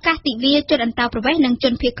ក្នុងឱកាសទិវាជនអន្តោប្រវេសន៍និងជ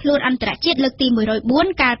នភៀសខ្លួនអន្តរជាតិលើកទី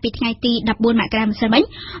 104 កាលពីថ្ងៃទី 14 មករាម្សិលមិញ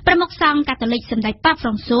ប្រមុខសង្ឃកាតូលិកសម្ដេចប៉ាប់ហ្វ្រ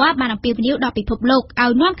ង់ស៊ួរបានអំពាវនាវដល់ពិភពលោកឲ្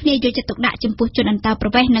យនាំគ្នាយកចិត្តទុកដាក់ចំពោះជនអន្តោប្រ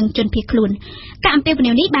វេសន៍និងជនភៀសខ្លួនការអំពាវ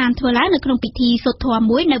នាវនេះបានធ្វើឡើងនៅក្នុងពិធីសូត្រធម៌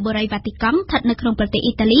មួយនៅបូរីវ៉ាទីកង់ស្ថិតនៅក្នុងប្រទេស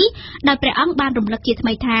អ៊ីតាលីដោយព្រះអង្គបានរំលឹកជាថ្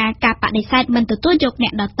មីថាការបដិសេធមិនទទួលយកអ្ន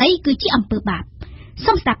កដទៃគឺជាអំពើបាប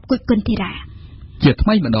សូមស្ដាប់គុយគុនធីរ៉ាជាថ្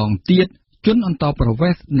មីម្ដងទៀតជនអន្តោប្រវេ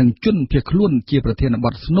សន៍និងជនភៀសខ្លួនជាប្រធានប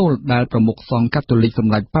ទស្នូលដែលប្រមុខសង្ឃកាតូលិកស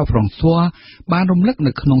ម្ដេចប៉ាប់ហ្វ្រង់ស៊ួរបានរំលឹក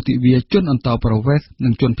នៅក្នុងទិវាជនអន្តោប្រវេសន៍និ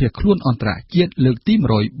ងជនភៀសខ្លួនអន្តរជាតិលើកទី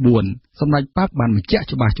 104 សម្ដេចប៉ាប់បានបញ្ជាក់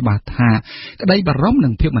ច្បាស់ថាក្តីបារម្ភនិ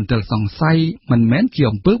ងភាពមន្ទិលសង្ស័យមិនមែនជា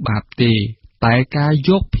អំពើបាបទេតែការ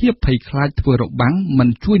យកភាពភ័យខ្លាចធ្វើរបាំងមិន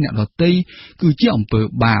ជួយអ្នកដទៃគឺជាអំពើ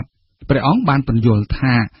បាបព្រះអង្គបានពន្យល់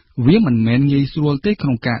ថាវាមិនមែនងាយស្រួលទេក្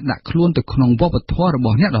នុងការដាក់ខ្លួនទៅក្នុងវប្បធម៌រប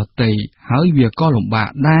ស់អ្នកដទៃហើយវាក៏លំបាក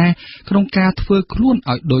ដែរក្នុងការធ្វើខ្លួន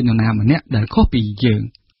ឲ្យដូចនរណាម្នាក់ដែលខុសពីយើង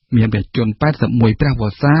មានព្រះជន្ម81ព្រះវ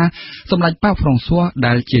ស្សាសម្ដេចប៉ាប់ហ្វ្រង់ស៊ួរ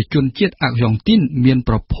ដែលជាជនជាតិអាក់យ៉ង់ទីនមាន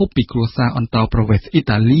ប្រភពពីគ្រួសារអន្តោប្រវេសន៍អ៊ី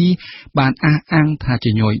តាលីបានអះអាងថា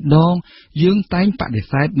ជាញយដងយើងតែងបដិ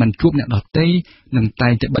សេធមិនជួបអ្នកដទៃនិងតែ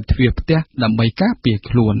ងតែបិទទ្វារផ្ទះដើម្បីការពារ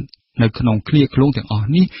ខ្លួននៅក្នុងឃ្លាឃ្លោងទាំងអស់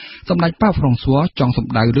នេះសម្ដេចប៉ាប់ហ្វ្រង់ស៊ួរចង់ស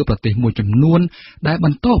ម្ដៅលើប្រទេសមួយចំនួនដែលប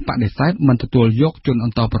ន្តបដិសេធមិនទទួលយកជនអ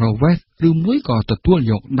ន្តោប្រវេសន៍ឬមួយក៏ទទួល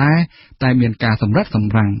យកដែរតែមានការសម្រិតស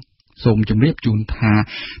ម្រាំងសូមជម្រាបជូនថា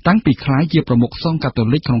តាំងពីក្លាយជាប្រមុខសង្ឃកាតូ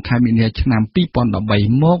លិកក្នុងខែមីនាឆ្នាំ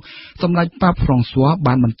 2013 មកសម្ដេចប៉ាប់ហ្វ្រង់ស៊ួរ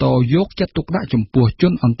បានបន្តយកចិត្តទុកដាក់ចំពោះជ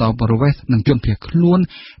នអន្តោប្រវេសន៍និងជនភៀសខ្លួន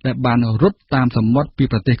ដែលបានរត់តាមសមុទ្រពី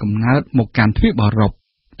ប្រទេសកំណើតមកកាន់ទ្វីបអឺរ៉ុប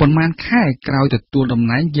ប៉ុន្មានខែក្រោយទទួលតំ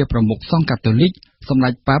ណែងជាប្រមុខសង្ឃកាតូលិកសម្ដេ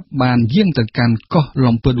ចប៉ាប់បានយាងទៅកាន់កោះ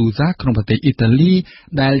ឡុំពឺឌូសាក្នុងប្រទេសអ៊ីតាលី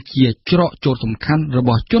ដែលជាច្រកចូលសំខាន់រប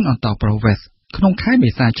ស់ជនអន្តោប្រវេសន៍ក្នុងខែមេ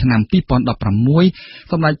សាឆ្នាំ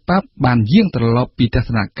 2016 សម្ដេចប៉ាប់បានយាងត្រឡប់ពីទស្ស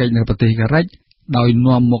នកិច្ចនៅប្រទេសការ៉េចដោយ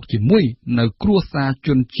នាំមកជាមួយនៅគ្រួសារជ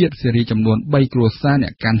នជាតិសេរីចំនួន 3 គ្រួសារអ្ន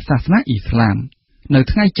កកាន់សាសនាអ៊ីស្លាមនៅ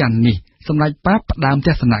ថ្ងៃច័ន្ទនេះសម្ដេចប៉ាប់ផ្ដើមទ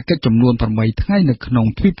ស្សនកិច្ចចំនួន 8 ថ្ងៃនៅក្នុង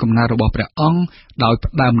ទ្វីបកំណើតរបស់ព្រះអង្គដោយ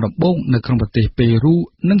ផ្ដើមដំបូងនៅក្នុងប្រទេសប៉េរូ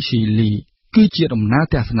និងស៊ីលីគឺជាដំណើរ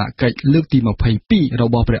ទស្សនកិច្ចលើកទី 22 រ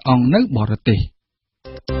បស់ព្រះអង្គនៅបរទេស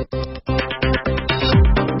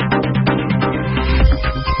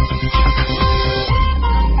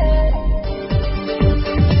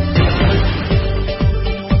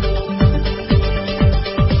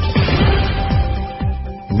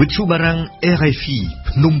វិទ្យុបារាំង RFI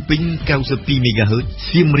ភ្នំពេញ 92 MHz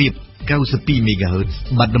សៀមរាប 92 MHz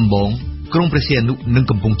បាត់ដំបងក្រុងព្រះសីហនុនិង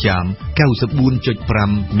កំពង់ចាម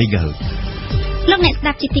 94.5 MHz លោកអ្នកស្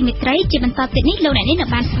ដាប់ជាទីមេត្រីជាបន្តទៀតនេះលោកអ្នកនេះនៅ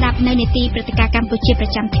បានស្ដាប់នៅនេតិព្រឹត្តិការណ៍កម្ពុជាប្រ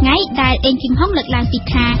ចាំថ្ងៃដែលអេងគីមហុងលើកឡើងពី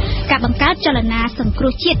ថាការបង្កើតចលនាសង្គ្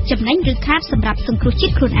រោះជាតិចំណេញឬខាតសម្រាប់សង្គ្រោះជា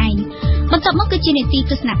តិខ្លួនឯងបន្ទាប់មកគឺជានេតិ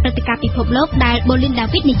ទស្សនៈព្រឹត្តិការណ៍ពិភពលោកដែលបូលីនដា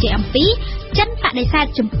វីតនិយាយអំពីចិនបដិសេធ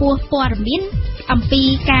ចំពោះព័ត៌មានអំពី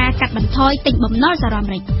ការកាត់បន្ថយទិញបំណុលសហរដ្ឋអា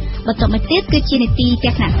មេរិកបន្តមកទៀតគឺជានីតិទ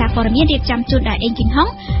ស្សនៈសារព័ត៌មានរៀបចំជូនដោយអេងគីមហុង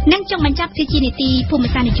និងចុងបញ្ចប់គឺជានីតិភូមិ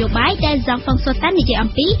សាស្ត្រនយោបាយដែលហ្សងហ្វុងសូតាននិយាយអំ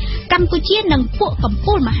ពីកម្ពុជានិងពួកកំ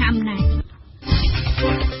ពូលមហាអំណាច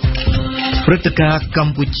ព្រឹត្តិការណ៍ក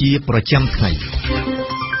ម្ពុជាប្រចាំថ្ងៃ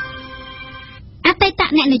អតីត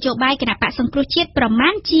អ្នកនយោបាយគណៈបកសង្គ្រោះជាតិប្រមា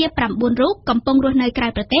ណជា 9 រូបកំពុងរស់នៅក្រៅ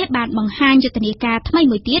ប្រទេសបានបង្ហាញយុទ្ធនាការថ្មី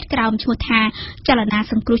មួយទៀតក្រោមឈ្មោះថាចលនា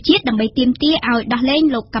សង្គ្រោះជាតិដើម្បីទាមទារឲ្យដោះលែង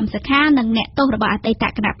លោកកឹមសុខានិងអ្នកទោសរបស់អតីត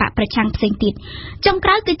គណៈបកប្រឆាំងផ្សេងទៀតចុងក្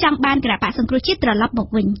រោយគឺចង់បានគណៈបកសង្គ្រោះជាតិត្រឡប់មក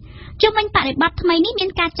វិញជុំវិញបរិបទថ្មីនេះមាន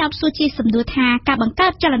ការចោទសួរជាសំណួរថាការបង្កើ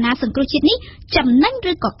តចលនាសង្គ្រោះជាតិនេះចំណេញ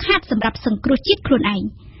ឬក៏ខាតសម្រាប់សង្គ្រោះជាតិខ្លួនឯង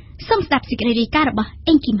សូមស្ដាប់សេចក្តីរាយការណ៍របស់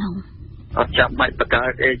អេងគីមហុងអត់ចាំបាច់បង្កើ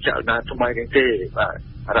តចលនាថ្មីនេះទេបាទ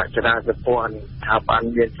រចនាសម្ព័ន្ធថាបាន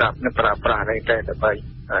មានស្រាប់នឹងប្រើប្រាស់នេះតែដើម្បី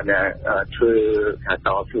ធ្វើថាត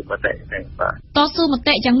ស៊ូមតិហ្នឹងបាទតស៊ូម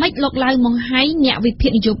តិយ៉ាងម៉េចលោកឡៅម៉ុងហៃអ្នកវិភា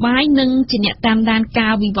គនយោបាយនិងជាអ្នកតាមដានកា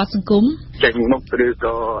រវិវត្តសង្គមចេញមុខឬ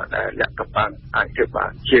ក៏លក្ខខណ្ឌអាចធ្វើបា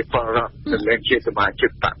នជាពលរដ្ឋមិនមែនជាសមាជិក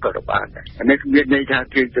បកក៏បានអានេះមានន័យថា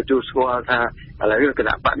គេទទួលស្គាល់ថាឥឡូវគ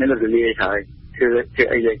ណៈបកនេះរលាយហើយគឺ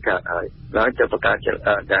អីយ៉ាងកើតហើយឡើយទៅប្រកាសចល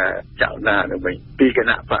នាទៅវិញពីគ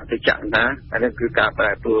ណៈបកទៅចលនាអានេះគឺការប្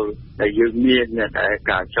រែប្រួលដែលយើងមានតែ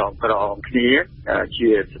ការចងក្រងគ្នាជា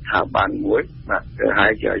ស្ថាប័នមួយបាទហើ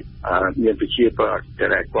យមានប្រជាពលរដ្ឋ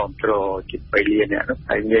ដែលគ្រប់គ្រងជា3លានអ្នក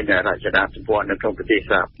ហើយមានរចនាសម្ព័ន្ធនៅក្នុងប្រទេស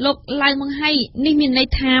សាលោកឡៅម៉ុងហៃនេះមានន័យ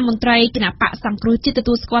ថាមន្ត្រីគណៈបកសង្គ្រោះជាតិទ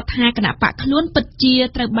ទួលស្គាល់ថាគណៈបកខ្លួនពិតជា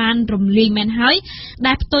ត្រូវបានរំលាយមែនហើយ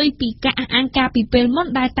ដែលផ្ទុយពីការអះអាងការពីពេលមុន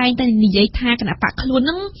ដែលតែងតែនិយាយថាគណៈបកខ្លួន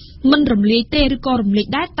នឹងមិនរំលាយទេឬក៏រំលាយ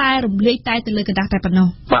ដែរតែរំលាយតែទៅលើกระดาษតែប៉ុណ្ណោះ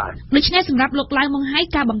បាទដូច្នេះសម្រាប់លោកឡៅម៉ុងហៃ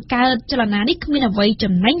ការបង្កើតចលនានេះគ្មានអ្វី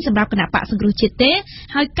ចំណេញសម្រាប់គណៈបកសង្គ្រោះជាតិទេ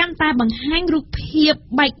ហើយកាន់តែបង្ហាញរូបភាព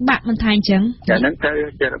បែកបាក់មិនថាអញ្ចឹងតែហ្នឹងទៅ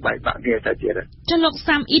ជាបែកបាក់គ្នាទៅទៀតចុះលោក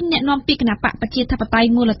សាមអ៊ីនអ្នកនាំពាក្យគណៈបកប្រជាធិបតេយ្យ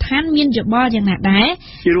មូលដ្ឋានមានយោបល់យ៉ាងណាដែរ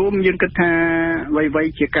ជារួមយើងគិតថាអ្វី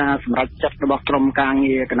ៗជាការសម្រេចចិត្តរបស់ក្រុមការ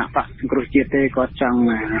ងារគណៈបកសង្គ្រោះជាតិទេគាត់ចង់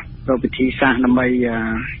រកវិធីសាស្ត្រដើម្បី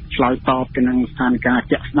ឆ្លើយតបទៅនឹងស្ថានភាព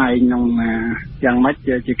ជាក់ស្ដែងក្នុងយ៉ាងម៉េច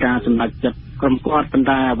ជាការសម្រេចចិត្តក្រុមគាត់ប៉ុន្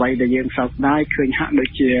តែអ្វីដែលយើងសោកស្ដាយឃើញហាក់ដូច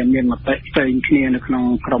ជាមានមតិផ្សេងគ្នានៅក្នុង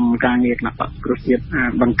ក្រុមការងារគណៈបកសង្គ្រោះជាតិ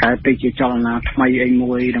បង្កើតទៅជាចលនាថ្មីអី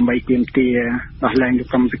មួយដើម្បីទាមទារដោះលែង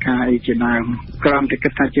កម្មសិក្ខាអីជាដើមក្រុមតែគិ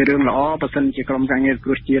តថាជារឿងល្អបើសិនជាក្រុមការងារសង្គ្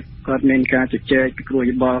រោះជាតិគាត់មានការជជែកពិគ្រោះ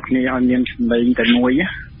យោបល់គ្នាឲ្យមានសម្លេងតែមួយ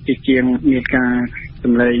ជាងមានការស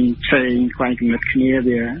ម្លេងផ្សេងខ្វែងគំនិតគ្នា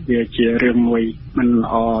វាជារឿងមួយមិនល្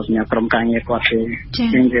អសម្រាប់ក្រុមការងារគាត់ទេ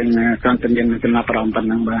ជាងយើងគ្រាន់តែមានចំណាប់អារម្មណ៍ប៉ុណ្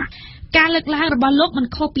ណឹងបាទការលើកឡើងរបស់លោកមិន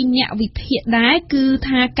ខុសពីអ្នកវិភាគដែរគឺ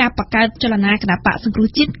ថាការបង្កើតចលនាគណបកសង្គ្រោះ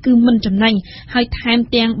ជាតិគឺមិនចំណេញហើយថែម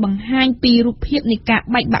ទាំងបង្ហាញពីរូបភាពនៃការ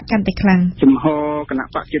បែកបាក់កាន់តែខ្លាំងជំហរគណ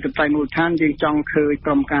បកជាតិតៃមូលដ្ឋានយើងចង់ឃើញក្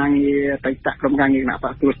រុមការងារតៃតក្រុមការងារគណប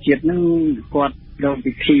កសង្គ្រោះជាតិនឹងគាត់រក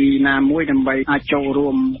វិធីណាមួយដើម្បីអាចចូលរួ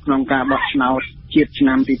មក្នុងការបោះឆ្នោតជាតិឆ្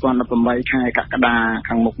នាំ2018ខែកក្កដា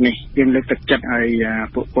ខាងមុខនេះយើងលើកទឹកចិត្តឲ្យ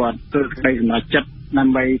ពួកគាត់ធ្វើក្តីសម្រេចចិត្តដើ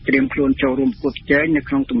ម្បីត្រៀមខ្លួនចូលរួមប្រកួតប្រជែងនៅ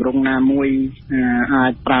ក្នុងទម្រង់ណាមួយអា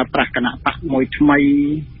ចប្រើប្រាស់គណៈបកមួយថ្មី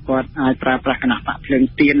គាត់អាចប្រើប្រាស់គណៈបកភ្លើង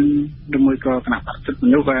ទៀនឬមួយក៏គណៈបកសិទ្ធិម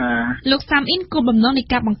នុស្សលោកសាមអ៊ីនគោលបំណងនៃ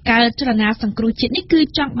ការបង្កើតចលនាសង្គ្រោះជាតិនេះគឺ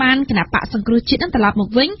ចង់បានគណៈបកសង្គ្រោះជាតិនឹងត្រឡប់មក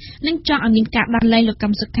វិញនិងចង់ឲ្យមានការដោះលែងលោកកឹ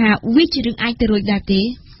មសុខាវាជារឿងអាចទៅរួចដែរទេ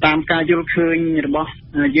តាមការយល់ឃើញរបស់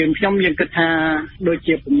យើងគិតថាដូច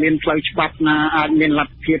ជាពុំមានផ្លូវច្បាប់ណាអាចមានល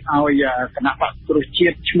ទ្ធភាពឲ្យគណៈបកសង្គ្រោះជា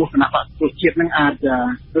តិឈ្មោះគណៈបកសង្គ្រោះជាតិនឹងអាច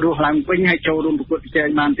រស់ឡើងវិញហើយចូលរួមប្រកួតប្រជែង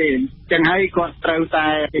បានទេអញ្ចឹងហើយគាត់ត្រូវតែ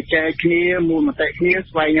ជជែកគ្នាមូលមតិគ្នា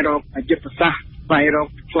ស្វែងរកយុទ្ធសាស្ត្រស្វែងរក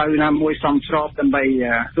ផ្លូវណាមួយសមស្របដើម្បី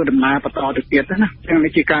ធ្វើដំណើរបន្តទៅទៀតណាចឹង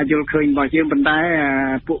នេះជាការយល់ឃើញរបស់យើងប៉ុន្តែ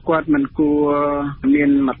ពួកគាត់មិនគួរមាន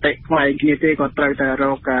មតិខ្វែងគ្នាទេគាត់ត្រូវតែរ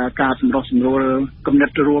កការសម្រុះសម្រួលគំនិត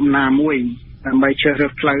រួមណាមួយដើម្បីជ្រើសរើ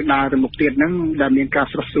សផ្លូវដើរទៅមុខទៀតហ្នឹងដែលមានការ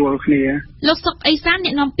ស្រុះស្រួលគ្នាលោកសុកអេសានអ្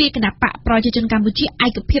នកនាំពាក្យគណៈបកប្រជាជនកម្ពុជាឯ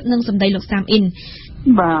កភាពនឹងសម្ដីលោកសាមអ៊ីន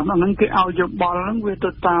បាទអាហ្នឹងគេឲ្យយោបល់ហ្នឹងវាទៅ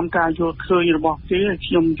តាមការយល់ឃើញរបស់គេ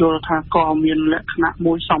ខ្ញុំយល់ថាក៏មានលក្ខណៈ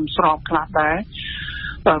មួយសមស្របខ្លះដែរ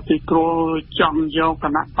ពីព្រោះចង់យកគ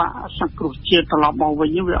ណៈបកសង្គ្រោះជាតិត្រឡប់មកវិ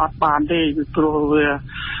ញវាអត់បានទេពីព្រោះវា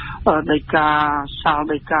ដីកាសាល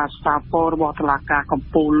ដីកាស្ថាពររបស់តុលាការកំ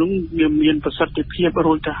ពូលនឹងវាមានប្រសិទ្ធភាព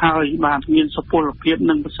រួចទៅហើយបាទមានសុពលភាព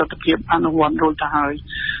និងប្រសិទ្ធភាពអនុវត្តរួចទៅហើយ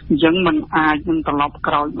អញ្ចឹងมันអាចនឹងត្រឡប់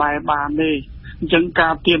ក្រោយបែរបានទេអញ្ចឹងកា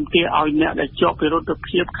រទាមទារឲ្យអ្នកដែលជាប់វិរុទ្ធ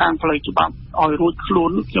ភាពខាងផ្លូវច្បាប់ឲ្យរួចខ្លួ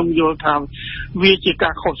នខ្ញុំយល់ថាវាជាកា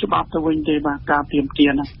រខុសច្បាប់ទៅវិញទេបាទការទាមទា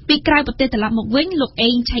រណាពីក្រៅប្រទេសត្រឡប់មកវិញលោកអេ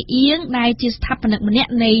ងឆៃអៀងដែលជាស្ថាបនិកម្នា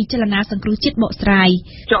ក់នៃចលនាសង្គ្រោះជាតិបកស្រាយ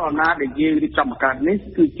ចលនាដែលយើងរៀបចំបង្កើតនេះ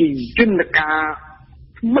គឺជាយន្តការ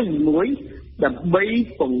ថ្មីមួយដើម្បី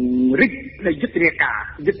ពង្រីកនៃយុទ្ធនាកា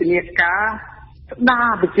រស្ដារ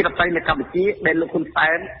ប្រជាធិបតេយ្យនៅកម្ពុជាដែលលោកហ៊ុនសែ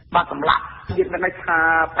នបានសម្លាប់យើងដឹងថា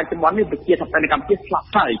បច្ចុប្បន្ននេះប្រជាធិបតេយ្យនៅកម្ពុជាស្លាប់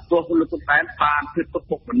ហើយព្រោះលោកហ៊ុនសែនបានធ្វើទុក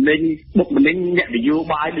បុកម្នេញអ្នកនយោ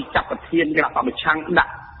បាយដូចចាប់ប្រធានគណៈបព្វប្រឆាំងដា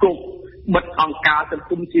ក់គុកបិទអង្គការសង្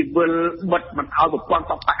គមស៊ីវិលបិទមិនឲ្យប្រព័ន្ធ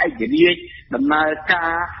សង្គមឯករាជ្យដំណើរកា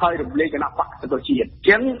រឲ្យរំលែកគណៈបកសង្គ្រោះជាតិអញ្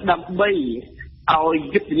ចឹងដើម្បីឲ្យ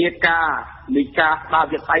យុទ្ធនាការនៃការស្ដារ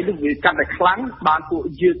វិស័យនេះវាកាន់តែខ្លាំងបានពួក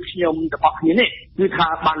យើងខ្ញុំទាំងអស់គ្នានេះគឺថា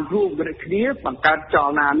បានរួមគ្នាបង្កើតចល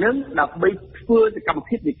នានឹងដើម្បីធ្វើសកម្ម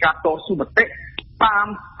ភាពនៃការតស៊ូមតិតាម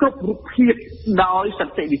គ្រប់រូបភាពដោយស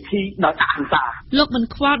ន្តិវិធីដោយអហិង្សាលោកមិន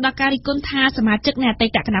ខ្វល់ដល់ការរិះគន់ថាសមាជិកនៃអតី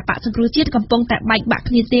តគណៈបកសង្គ្រោះជាតិកំពុងតែបែកបាក់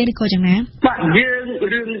គ្នាទេឬក៏យ៉ាងណាបាទយើង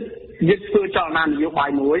រឿង ยึดធ្វើចលនានយោបាយ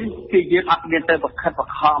មួយគឺយើងអត់មានទៅបង្ខិតប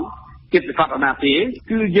ង្ខំគិតប្រកបណាទេ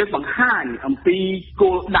គឺយើងបង្ហាញអំពី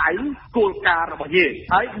គោលដៅគោលការណ៍របស់យើង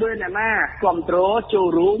ហើយបើអ្នកណាគ្រប់គ្រងចូល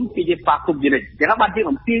រួមពីយើងបាគុំយើងចឹងបានយើង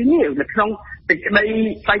អំពីនេះនៅក្នុងសេចក្តី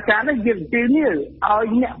ផ្សាយការនេះយើងអំពីនេះឲ្យ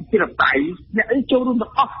អ្នកជារតៃអ្នកចូលរួម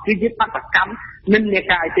ទាំងអស់គឺយើងអត្តកម្មមិនមាន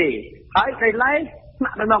កាយទេហើយដោយឡែកថ្នា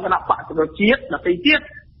ក់នៅក្នុងគណៈបកប្រជាជាតិដល់ទីទៀត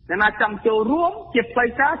អ្នកណាចង់ចូលរួមជាផ្លូវ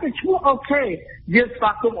ការគឺឈ្មោះអូខេយើងស្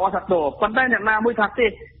វាគមន៍អស់ថាតប៉ុន្តែអ្នកណាមួយថាទេ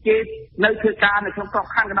គេនៅធ្វើការនៅក្នុងក្រប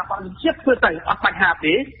ខ័ណ្ឌគណៈបកប្រជាជាតិធ្វើទៅអត់បញ្ហា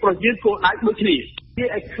ទេព្រោះយើងគោលដៅដូចគ្នាគេ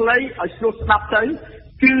ឲ្យខ្លីឲ្យស្រួលស្ដាប់ទៅ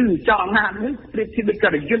គឺចលនានេះប្រៀបធៀបដូចជា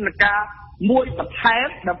យន្តការមួយបន្ថែម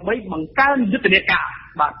ដើម្បីបង្កើនយុទ្ធនាការ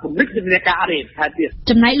បាទពង្រីកយុទ្ធនាការទេថែទៀត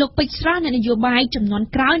ចំណែកលោកពេជ្រស្រស់អ្នកនយោបាយចំនួន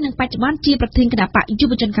ក្រោយនិងបច្ចុប្បន្នជាប្រធានគណៈបកយុ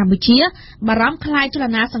វជនកម្ពុជាបារម្ភខ្លាចចល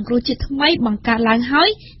នាសង្គ្រោះជាតិថ្មីបង្កើតឡើងហើយ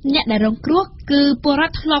អ្នកដែលរងគ្រោះគឺពលរ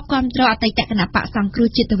ដ្ឋធ្លាប់គ្រប់គ្រងអតីតគណៈបកសង្គ្រោះ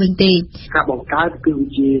ជាតិទៅវិញទេការបង្កើតគឺ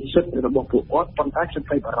ជាសិទ្ធិរបស់ពួកគាត់ប៉ុន្តែខ្ញុំ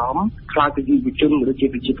ភ័យបារម្ភខ្លាចទៅយុវជនឬជា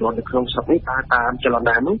ប្រជាពលរដ្ឋនៅក្នុងស្រុកនេះតាមចល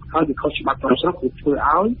នានោះហើយវាខុសច្បាប់ក្នុងស្រុកវាធ្វើ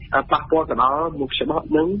ឲ្យប៉ះពាល់ទៅដល់មុខច្បាប់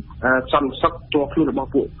និងសន្តិសុខជាប់ខ្លួនរបស់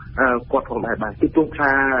ពួកគាត់ផងដែរបាទពីព្រោះ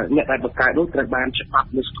ថាអ្នកដែលបង្កើតនោះត្រូវបានច្បាប់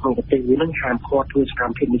នៅក្នុងប្រទេសនេះនឹងហាមឃាត់ធ្វើសក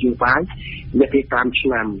ម្មភាពនយោបាយរយៈពេល5ឆ្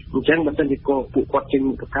នាំអញ្ចឹងបើសិនជាពួកគាត់ចេញប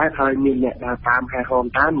ង្កើតហើយមានអ្នកដើរតាមហែហម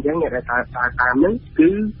តាមអញ្ចឹងអ្នកដែលតាមនឹងគឺ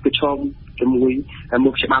ប្រឈមជាមួយ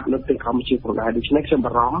មុខច្បាប់នៅប្រទេសកម្ពុជាផងដែរដូច្នេះខ្ញុំ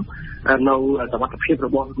បារម្ភនៅសវត្ថិភាពរ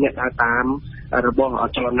បស់អ្នកដើរតាមរបស់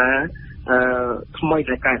ចលនាថ្មី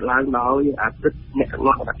ដែលកើតឡើងដោយអតីតអ្នកទាំងអ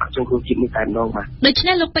ស់ដែលបាក់ចូលរួមជាតិនេះតែម្ដងបាទដូច្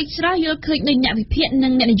នេះលោកពេជ្រស្រស់យល់ឃើញដោយអ្នកវិភាគនិ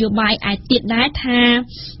ងអ្នកនយោបាយអាចទៀតដែរថា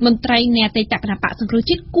មន្ត្រីនៃអតីតគណៈបកសង្គ្រោះ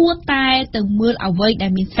ជាតិគួរតែទៅមើលអ្វីដែ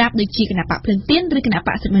លមានស្រាប់ដូចជាគណៈបកភ្លើងទៀនឬគណៈប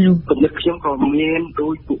កសិទ្ធិមនុស្សគំនិតខ្ញុំក៏មានដូ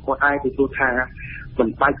ចពួកគាត់ឯងទទួលថាមិន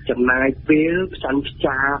បាច់ចំណាយពេលផ្ចាន់ផ្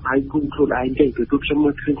ចាឲ្យគូខ្លួនឯងទេព្រោះខ្ញុំមើ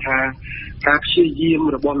លឃើញថាការព្យាយាម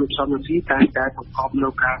របស់លោកសំរងស៊ីតែបង្កប់នៅ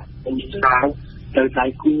ការនិយាយទៅដៃ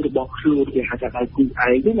គូរបស់ខ្លួនគេហៅថាដៃគូឯង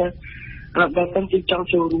ទេណាដល់តែជាចង់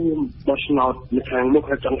ចូលរួមបោះឆ្នោតនៅខាងមុខ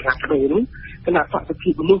ហើយចង់ផ្លាស់ប្ដូរនោះគណៈបកប្រជា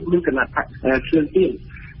មនុស្សនិងគណៈបកភ្លើងទៀន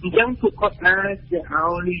អញ្ចឹងពួកគាត់អាចជា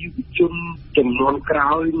ឲ្យយុវជនចំនួនក្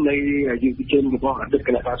រោយនៃយុវជនរបស់អតីតគ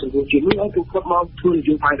ណៈបកសង្គ្រោះជាតិនេះឲ្យពួកគាត់មកធ្វើន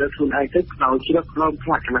យោបាយដល់ខ្លួនឯងទៅខ្លោចជ្រឹកខ្លោចផ្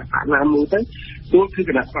លាស់គណៈបកណាមួយទៅពួកគឺ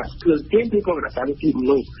គណៈបកភ្លើងទៀនឬក៏គណៈបកប្រជាម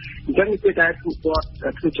នុស្សអញ្ចឹងគឺតែពួកគាត់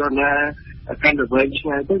ធ្វើចលនាកាន់តែវែងឆ្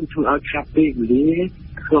ងាយទៅវាធ្វើឲ្យខាត់ពេលវេលា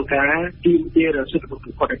ក្នុងការទាមទារសិទ្ធិរបស់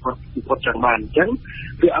ពួកគាត់ចង់បានអញ្ចឹង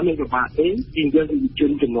វាអត់មានពិបាកទេជាងយើងយុវជ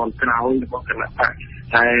នចំនួនក្រោយរបស់គណៈបក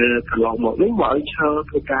តែកន្លងមកនេះមកឲ្យឈើ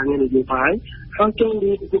ធ្វើការងារនយោបាយហើយចូល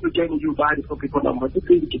រួមគម្រោងនយោបាយរបស់ពីគាត់អង្គទៅ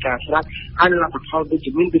គឺជាការស្រាក់ហើយលទ្ធផលវិជ្ជ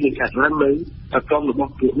មានពីការឡើងលើក្រុមរប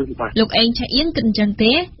ស់ពួកនេះបាទលោកអេងឆៃអៀងគិតអញ្ចឹង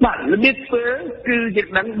ទេបាទរបៀបធ្វើគឺយើង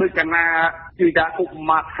ដឹងដូចកាលណាគឺថាឧប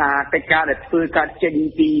មាថាកិច្ចការដែលធ្វើការចេញ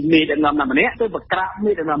ពីមេដឹកនាំម្នាក់ទៅបក្រាប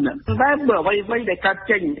មេដឹកនាំម្នាក់តែបើអ្វីដែលកើត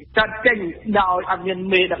ចេញដោយអត់មាន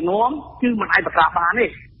មេដឹកនាំគឺមិនអាចបក្រាបបានទេ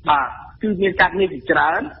បាទគឺមានការងារជាច្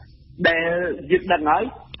រើនដែលយើងដឹងហើយ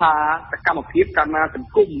ថាសកម្មភាពកាលណាស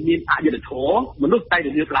ង្គមមានអយុត្តិធម៌មនុស្សតែង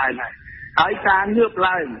តែងើបឡើងហើយការងើប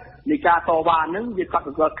ឡើងនៃការតវ៉ាហ្នឹងវាក៏ទ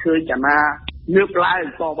ទួលឃើញកាលណាងើបឡើង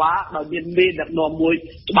តវ៉ាដោយមានមេដឹកនាំមួយ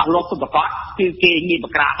ច្បាស់លាស់ពិតប្រាកដគឺគេងាយប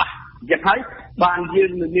ក្រាបអញ្ចឹងហើយបានយើ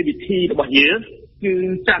ងមានវិធីរបស់យើងគឺ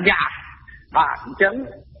ច្រើនយ៉ាងបាទអញ្ចឹង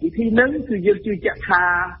វិធីហ្នឹងគឺយើងជឿជាក់ថា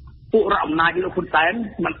ពួករដ្ឋអំណាចលោកហ៊ុនសែន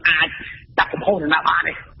មិនអាចចាប់កំហុសណាបាន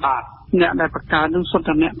ទេបាទអ្នកដែលបង្កើតនឹងសុទ្ធ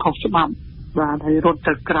តែអ្នកខុសច្បាប់បាទហើយរត់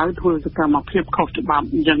ទៅក្រៅធ្វើសកម្មភាពខុសច្បាប់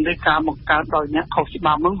អញ្ចឹងទេការបង្កើតដោយអ្នកខុសច្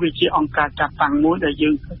បាប់ហ្នឹងវាជាអង្គការចាត់តាំងមួយដែលយើ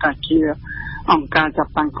ងថាជាអង្គការចា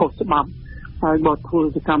ត់តាំងខុសច្បាប់ហើយបើធ្វើ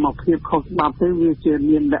សកម្មភាពខុសច្បាប់ទៅវាជា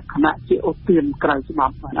មានលក្ខណៈជាអូទានក្រៅច្បា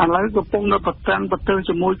ប់ឥឡូវកំពុងនៅប្រតាំងប្រទើ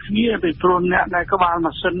ជាមួយគ្នាពីព្រោះអ្នកដែលក្បាល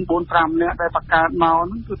ម៉ាស៊ីន 4-5 អ្នកដែលបង្កើតមកហ្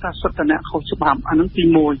នឹងគឺថាសុទ្ធតែអ្នកខុសច្បាប់អាហ្នឹងទី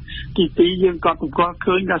1ទី2យើងក៏បង្គាប់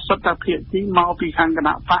ឃើញថាសុទ្ធតែភាគទីមកពីខាងគ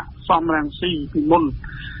ណៈបកសំរងស៊ីពីមុន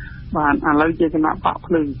បាទឥឡូវជាគណៈបក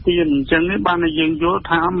ភ្លើងទៀនអញ្ចឹងនេះបានតែយើងយល់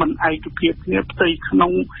ថាมันឯកភាពគ្នាផ្ទៃក្នុ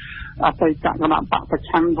ងអតីតគណៈបកប្រ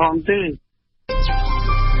ឆាំងផងទេ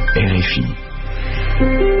RFI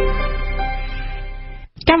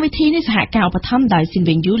កម្មវិធីនេះសហការឧបត្ថម្ភដោយ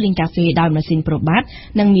Sinvenue លេងកាហ្វេដោយម៉ាស៊ីន Probat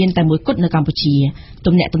និងមានតែមួយគត់នៅកម្ពុជា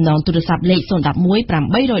ទំនាក់ទំនងទូរស័ព្ទលេខ 011 816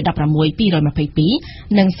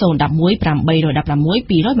 222 និង 011 816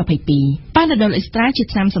 222 Panadol Extra ជា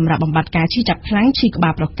ថ្នាំសម្រាប់បំបាត់ការឈឺចាប់ខ្លាំងឈឺក្បា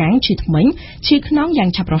លប្រកាំងឈឺធ្មេញឈឺខ្នងយ៉ាង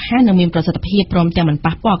ឆាប់រហ័សនិងមានប្រសិទ្ធភាពព្រមទាំងមិន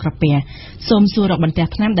ប៉ះពាល់ក្រពះសូមសួររកបន្ទះ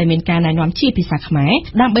ថ្នាំដែលមានការណែនាំជាភាសាខ្មែរ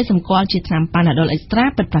ដើម្បីសម្គាល់ជាថ្នាំ Panadol Extra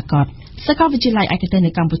ពិតប្រាកដសាកលវិទ្យាល័យឯកទេស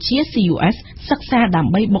នៅកម្ពុជា CUS សិក្សាដើ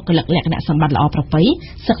ម្បីបុគ្គលិកលក្ខណៈសម្បត្តិល្អប្រពៃ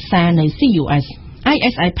សិក្សានៅ CUS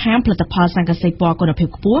ISI ផាមផលិតផលសង្កសីពណ៌គុណភាព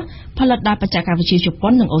ខ្ពស់ផលិតដោយបច្ចេកវិទ្យាជប៉ុ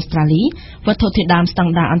ននិងអូស្ត្រាលីវត្ថុធាតុដើមស្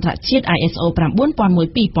តង់ដារអន្តរជាតិ ISO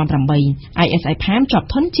 9001:2008 ISI ផា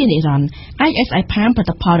មជាប់ធន់ជានិរន្តរ៍ ISI ផាមផលិ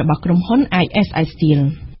តផលរបស់ក្រុមហ៊ុន ISI Steel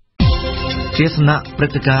ទេ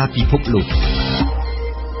សនាព្រឹត្តិការណ៍ពិភពលោ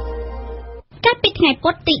កកាលពីថ្ងៃពុ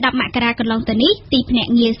ធទី10មករាកន្លងទៅនេះទីភ្នាក់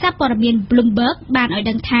ងារសារព័ត៌មាន Bloomberg បានឲ្យ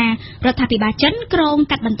ដឹងថារដ្ឋាភិបាលចិនគ្រោ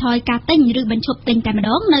ងកាត់បន្ថយការទិញឬបញ្ឈប់ទិញតែម្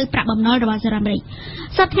ដងនៅប្រាក់បំណុលរបស់សហរដ្ឋអាមេរិក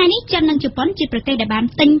សប្តាហ៍នេះចិននិងជប៉ុនជាប្រទេសដែលបា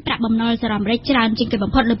នទិញប្រាក់បំណុលសហរដ្ឋអាមេរិកច្រើនជាងគេ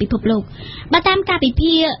បំផុតលើពិភពលោកបើតាមការពិភា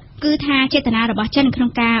ក្សាគឺថាចេតនារបស់ចិនក្នុ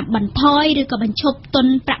ងការបន្ថយឬក៏បញ្ឈប់ទុ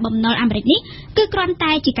នប្រាក់បំណុលអាមេរិកនេះគឺគ្រាន់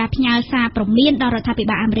តែជាការផ្ញើសារព្រមានដល់រដ្ឋាភិ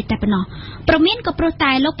បាលអាមេរិកតែប៉ុណ្ណោះព្រមានក៏ព្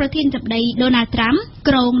រោះតែលោកប្រធានាធិបតី Donald Trump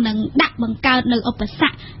គ្រោងនឹងដាក់បង្កើតនៅឧប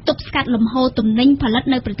សគ្គទប់ស្កាត់លំហូរទំនិញផលិ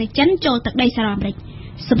តនៅប្រទេសចិនចូលទឹកដីសហរដ្ឋអាមេរិ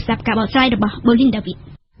កសូមស្ដាប់ការបកស្រាយរបស់ Bolin David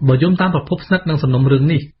បើយោងតាមប្រភពស្និទ្ធនឹងសំណុំរឿ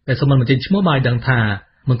ងនេះដែលសូមមិនបញ្ចេញឈ្មោះបានដឹងថា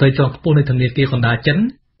មន្ត្រីជាន់ខ្ពស់នៃធនាគារកណ្ដាលចិ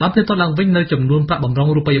នបានផ្ទេរទៅឡើងវិញនៅចំនួនប្រាក់បម្រុង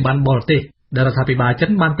រូបិយប័ណ្ណបរទេសដែលរដ្ឋាភិបាលចិ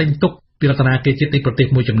នបានទិញទុកពីរដ្ឋាភិបាលជាតិនៃប្រទេស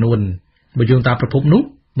មួយចំនួនបើយោងតាមប្រភពនោះ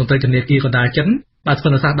មន្ត្រីធនាគារកណ្ដាលចិនបា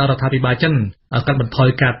នស្វែងរកដល់រដ្ឋាភិបាលចិនឲ្យកាត់បន្ថយ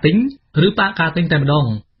ការទិញឬបាក់ការទិញតែម្ដ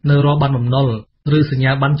ងនៅរាល់ប័ណ្ណបំណុលឬ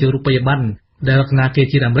សញ្ញាប័ណ្ណជារូបិយប័ណ្ណដែលរដ្ឋាភិបា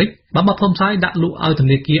លជាតិអាមេរិកបានបោះពុម្ពផ្សាយដាក់លក់ឲ្យ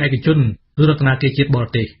ធនាគារឯកជនឬរដ្ឋាភិបាលជាតិប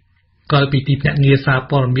រទេសក្រោយពីទីភ្នាក់ងារសា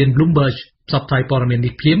រព័ត៌មាន Bloomberg ផ្សព្វផ្សាយព័ត៌មាន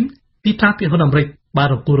នេះភ្លាមទីផ្សារពាណិជ្ជកម្មអាមេរិកបាន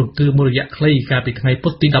រង្គោះរង្គើមួយរយៈខ្លីកាលពីថ្ងៃពុ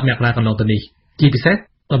ធទី10មករាកន្លងទៅនេះជាពិសេ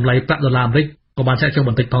សតម្លៃប្រាក់ដុល្លារអាមេរិកក៏បានចាក់ចុះ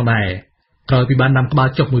បន្តិចផងដែរក្រោយពីបានដាំក្បា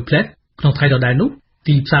លចុះមួយផ្លែតក្នុងថ្ងៃដដែលនោះ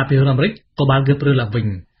ទីផ្សារពាណិជ្ជកម្មអាមេរិកក៏បានកើបរើឡើងវិ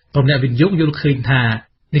ញក្រុមអ្នកវិនិយោគយល់ឃើ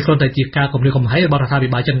ញថានេះគ្រាន់តែជាការគំរាមកំហែងរបស់រដ្ឋាភិ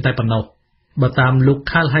បាលចិនតែប៉ុណ្ណោះបើតាមលោក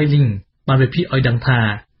Carl Heiling បានវិភាគឲ្យដឹងថា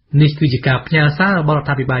នេះគឺជាការផ្ញើសាររបស់រដ្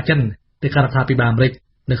ឋាភិបាលចិនទៅកាន់រដ្ឋាភិបាលអាមេរិ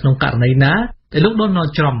កនៅក្នុងករណីណាដែលលោក Donald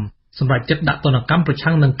Trump សម្រាប់ចិត្តដាក់ទណ្ឌកម្មប្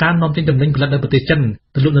រឆាំងនឹងការនាំចេញទំនិញផលិតនៅប្រទេសចិ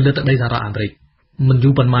នទៅលក់នៅលើទឹកដីសហរដ្ឋអាមេរិកមិ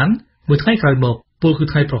នយូរប៉ុន្មានមួយថ្ងៃក្រោយមកពលគឺ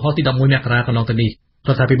ថ្ងៃប្រហោះទី11មករាកន្លងទៅនេះ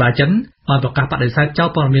រដ្ឋាភិបាលចិនបានប្រកាសបដិសេធចោ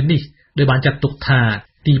លព័ត៌មាននេះដោយបានចាត់ទុកថា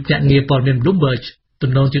ទីភ្នាក់ងារព័ត៌មាន Bloomberg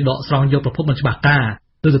ទំនងជាដកស្រង់យកប្រភពមិនច្បាស់ការ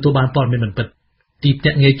ឬទទួលបានព័ត៌មានមិនពិ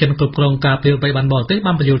តទីភ្នាក់ងារចិនគ្រប់គ្រងការផ្ទេររូបិយប័ណ្ណបរទេ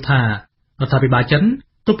សបានបញ្យល់ថារដ្ឋាភិបាលចិ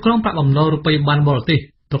នគ្រប់គ្រងប្រាក់បំណុលរូបិយប័ណ្ណបរទេស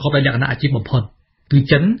ប្រកបដោយលក្ខណៈអាជីពបំផុតគឺ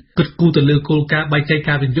ចិនគិតគូរទៅលើគោលការណ៍បែងចែ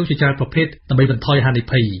កការវិនិយោគជាច្រើនប្រភេទដើម្បីបន្ថ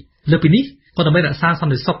យហានិភ័យលើពីនេះក៏ដើម្បីរក្សា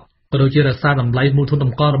សន្តិសុខក៏ដូចជារក្សាតម្លៃមូលធន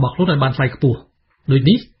តម្កល់របស់ខ្លួនឲ្យបានថ្លៃខ្ពស់ដូ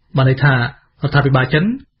ចនេះបានន័យថារដ្ឋាភិបាលចិ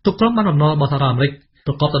នគ្រប់គ្រងបានបំណុលរបស់សហរដ្ឋអាមេរិ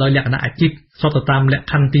កប្រកបទៅដោយលក្ខណៈអាជីពស្របទៅតាមលក្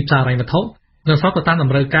ខខណ្ឌទីផ្សារហិរញ្ញវត្ថុនិងស្របទៅតាមត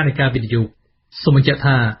ម្រូវការនៃការវិនិយោគសូមបញ្ជាក់ថា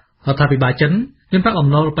រដ្ឋាភិបាលចិនមានប្រាក់បំ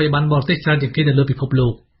ណុលរូបិយប័ណ្ណបរទេសច្រើនជាងគេនៅលើពិភពលោ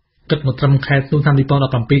កគិតមកត្រឹមខែធ្នូឆ្នាំ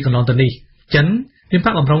2017កន្លងទៅនេះចិនមានប្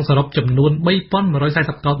រាក់បម្រុងសរុបចំនួន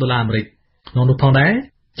$3140 កោដុល្លារអាមេរិកក្នុងនោះផងដែ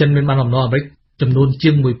រចិនមានបានបំណុលអាមេរិកចំនួ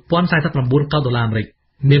នជាង$1049 កោដុល្លារអាមេរិក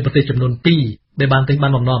មានប្រទេសចំនួន2ដែលបានទិ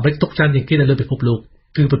ញបានបំណុលអាមេរិកទុកច្រើនជាងគេនៅលើពិភពលោក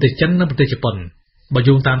គឺប្រទេសចិននិងប្រទេសជប៉ុ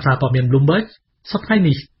នបើយោងតាមសារព័ត៌មាន Bloomberg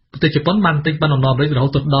សប្តាហ៍នេះប្រទេសជប៉ុនបានទិញបានបំណុលអាមេរិក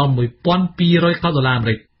រហូតដល់$1200 កោដុល្លា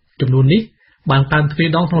រអាមេរិកចំនួននេះបានកើនទ្វេ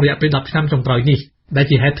ដងក្នុងរយៈពេល10ឆ្នាំចុងក្រោយនេះដែ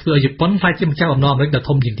លជាហេតុធ្វើឲ្យជប៉ុនក្លាយជាម្ចាស់បំណុលអាមេរិកដ៏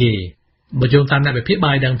ធំជាងគេបើយោងតាមអ្នកវិភាគ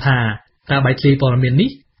បានដឹងថាការបែកធ្លាយព័ត៌មាន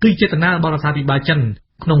នេះគឺចេតនារបស់រដ្ឋាភិបាលចិ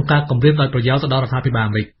នក្នុងការគំរាមដោយប្រយោជន៍ទៅដល់រដ្ឋាភិបាល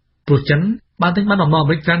អាមេរិកព្រោះចិនបានទិញបានបំណុ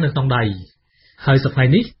លអាមេរិកច្រើននៅក្នុងដៃហើយសប្តា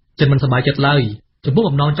ហ៍នេះចិនមិនសប្បាយចិត្តឡើយចំពោះ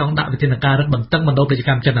បំណងចង់ដាក់វិធានការរឹតបន្តឹងបណ្ដោះពាណិជ្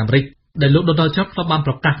ជកម្មចិនអាមេរិកដែលលោក Donald Trump ក៏បា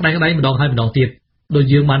នប្រកាសក្តីៗម្ដងហើយម្ដងទៀតដោ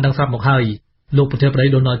យយើងបានដឹងស្រាប់មកហើយលោកប្រធានាធិបតី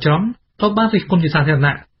Donald Trump ក៏បានរិះគន់ជាសាធារ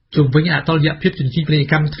ណៈជុំវិញអតុល្យភាពជំនាញពាណិជ្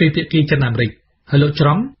ជកម្មទ្វេភាគីចិនអាមេរិកហើយលោក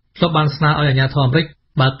Trump ក៏បានស្នើឲ្យអាជ្ញាធរអាមេរិ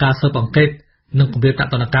កបើកការស៊ើបអង្កេតនិងគម្រាមដាក់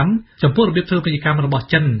ទណ្ឌកម្មចំពោះរបៀបធ្វើពាណិជ្ជកម្មរបស់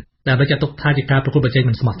ចិនដែលបានចាត់ទុកថាជាការប្រកួតប្រជែ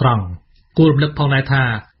ងមិនស្មោះត្រង់គួររំលឹកផងដែ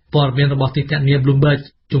រថាព័ត៌មានរបស់ទីភ្នាក់ងារ Bloomberg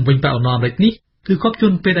ជុំវិញប្រាក់បំណុលអាមេរិកនេះគឺខុសជូ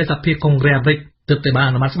នពេលដែលសភាកុងក្រែអាមេរិកទើបតែបាន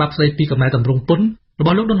អនុម័តច្បាប់ស្តីពីកំណែទម្រង់ពន្ធរប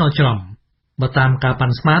ស់លោក Donald Trump បើតាមការ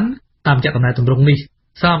ប៉ាន់ស្មានតាមចាត់កំណែទម្រង់នេះ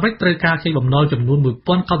សហរដ្ឋអាមេរិកត្រូវការខ្ចីបំណុលចំនួន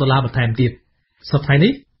$1000 កោដុល្លារបន្ថែមទៀត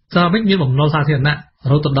សប្តាហ៍នេះសហរដ្ឋអាមេរិកមានបំណុលសាធារណៈ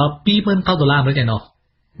រហូតដល់$20000 កោដុល្លារអាមេរិកឯណោះ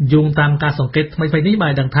យោងតាមការសង្កេតថ្មីៗ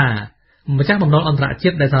នេះបានដឹងថាម្ចាស់បំណុលអន្ត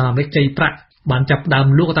រជាតិដែលសហរដ្ឋអាមេរិកខ្ចីប្រាក់បានចាប់ផ្ដើ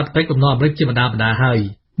មលក់កាតព្វកិច្ចបំណុលអាមេរិកជាបណ្ដាហើ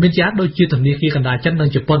យមានជាអាចដូចជាធនាគារកណ្ដាលចិននិង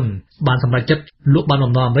ជប៉ុនបានសម្រេចចិត្តលក់បា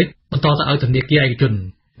នបំណុលអាមេរិកបន្តទៅឲ្យធនាគារឯកជន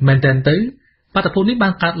មែនទែនទៅបាតុភូតនេះ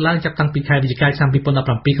បានកើតឡើងចាប់តាំងពីខែវិច្ឆិកាឆ្នាំ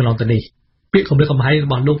2017កន្លងទៅនេះពាក្យគម្រាមកំហែងរប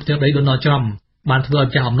ស់លោកប្រធានាធិបតី Donald Trump បានធ្វើឲ្យ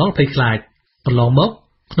ម្ចាស់បំណុលភ័យខ្លាចកន្លងមក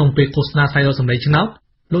ក្នុងពេលឃោសនាផ្សាយរកសម្លេងឆ្នោ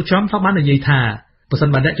តលោក Trump បាននិយាយថាប្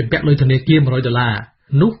រសិនបើអ្នកជំពាក់លុយធនាគារ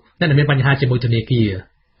$100នោះអ្នកនឹងមានបញ្ហាជាមួយធនាគា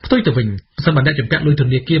រផ្ទុយទៅវិញប្រសិនបើអ្នកជំពាក់លុយ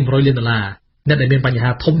ធនាគារ$100លានអ្នកដែលមានបញ្ហា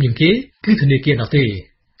ធំជាងគេគឺធនាគារនោះទេ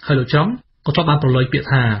ហើយលោក Trump ក៏បានប្រឡយពាក្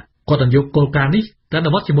យថាគាត់នឹងយកគោលការណ៍នេះ តែអ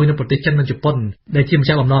នុវត្តជាមួយនឹងប្រទេសចិននិងជប៉ុនដែលជាម្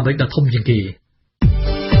ចាស់បំណុលអាមេរិកដ៏ធំជាងគេ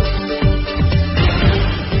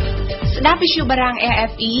ស្ដាប់វិទ្យុបារាំង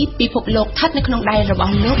RFI ពិភពលោកស្ថិតនៅក្នុងដៃរប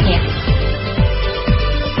ស់លោកអ្នក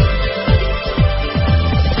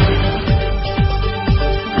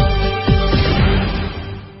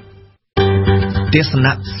ទេស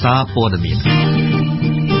នាសារព័ត៌មាន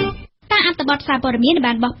អត្ថបទសារព័ត៌មាន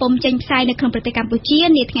បានបោះពុម្ពចេញផ្សាយនៅក្នុងប្រទេសកម្ពុជា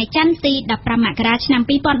នាថ្ងៃច័ន្ទទី15មករាឆ្នាំ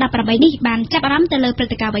2018នេះបានចាប់អារម្មណ៍ទៅលើព្រឹ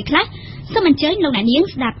ត្តិការណ៍អ្វីខ្លះសូមអញ្ជើញលោកអ្នកនាង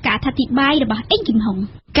ស្ដាប់ការអធិប្បាយរបស់អេងគឹមហុង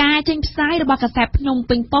ការចេញផ្សាយរបស់កាសែតភ្នំ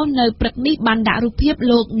ពេញប៉ុស្តិ៍នៅព្រឹកនេះបានដាក់រូបភាព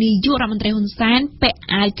លោកនាយករដ្ឋមន្ត្រីហ៊ុនសែនពាក់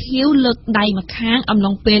អាវខៀវលើកដៃម្ខាងអំឡុ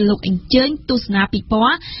ងពេលលោកអញ្ជើញទស្សនាពិព័រ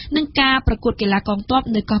ណ៍និងការប្រកួតកីឡាកងទ័ព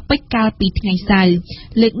នៅកោះពេជ្រកាលពីថ្ងៃសៅរ៍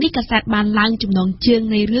លើកនេះកាសែតបានឡើងចំណងជើង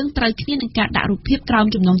នៃរឿងត្រូវគ្នានឹងការដាក់រូបភាពក្រោម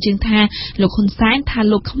ចំណងជើងថាលោកហ៊ុនសែនថា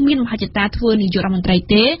លោកគ្មានមហិច្ឆតាធ្វើនាយករដ្ឋមន្ត្រី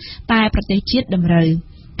ទេតែប្រទេសជាតិតម្រូវ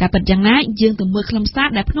ការពិតយ៉ាងណាយើងទៅមើលខ្លឹមសារ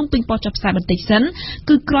ដែលភ្នំពេញប៉ុស្តិ៍ចុះផ្សាយបន្តិចសិន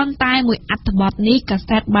គឺគ្រាន់តែមួយអត្ថបទនេះកា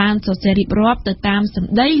សែតបានសរសេររៀបរាប់ទៅតាមស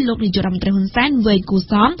ម្ដីលោកនាយករដ្ឋមន្ត្រីហ៊ុនសែនវែងគូ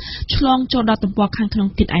សំឆ្លងចូលដល់ទំព័រខាងក្នុង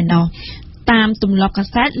ទៀតឯណោះតាមទម្លាប់កា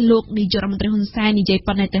សែតលោកនាយករដ្ឋមន្ត្រីហ៊ុនសែននិយាយ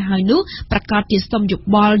ប៉ុណ្ណេះទៅហើយនោះប្រកាសជាសុំយោ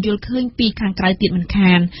បល់យល់ឃើញពីខាងក្រៅទៀតមិន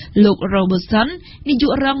ខានលោក Robertson នាយ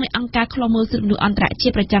ករងនៃអង្គការឃ្លាំមើលសិទ្ធិមនុស្សអន្តរជា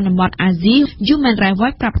តិប្រចាំតំបន់អាស៊ី Human Rights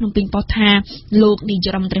Watch ប្រាប់ភ្នំពេញប៉ុស្តិ៍ថាលោកនាយក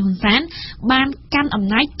រដ្ឋមន្ត្រីហ៊ុនសែនបានកាន់អំ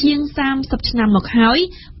ណាចជាង30ឆ្នាំមកហើយ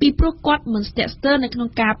ពីព្រោះគាត់មិនស្ទាក់ស្ទើរនៅក្នុង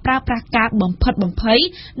ការប្រើប្រាស់ការបំផិតបំភ័យ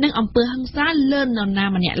និងអំពើហិង្សាលើនរណា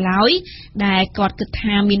ម្នាក់ឡើយដែលគាត់គិត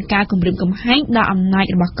ថាមានការគំរាមកំហែងដល់អំណាច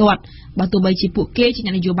របស់គាត់បើទោះបីជាពួកគេជាអ្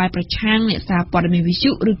នកនយោបាយប្រឆាំងអ្នកសារព័ត៌មានវិទ្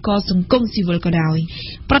យុឬក៏សង្គមស៊ីវិលក៏ដោយ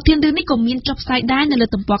ប្រធានរឿងនេះក៏មានចុះផ្សាយដែរនៅលើ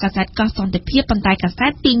ទំព័រកាសែតកោះសន្តិភាពប៉ុន្តែកាសែ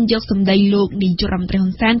តទាញយកសម្ដីលោកនាយករដ្ឋមន្ត្រីហ៊ុ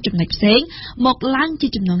នសែនចំណុចផ្សេងមកឡើងជា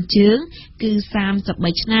ចំណងជើងគឺ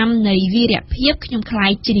33ឆ្នាំនៃវីរភាពខ្ញុំខ្លា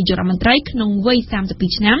យជានាយករដ្ឋមន្ត្រីក្នុងវ័យ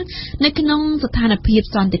32ឆ្នាំនៅក្នុងស្ថានភាព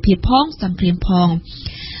សន្តិភាពផងសង្គ្រាមផង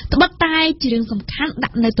ត្បិតតែជារឿងសំខាន់ដា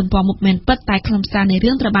ក់នៅទំព័រមុខមែនពិតតែខ្លឹមសារនៃ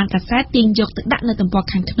រឿងត្រូវបានកាសែតទាញយកទៅដាក់នៅទំព័រ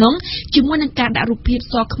ខាងក្នុងជាមួយនឹងការដាក់រូបភាព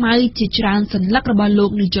សខ្មៅជាច្រើនសន្លឹករបស់លោក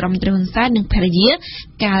នាយករដ្ឋមន្ត្រីហ៊ុនសែននិងភរិយា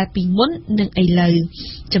កាលពីមុននិងឥឡូវ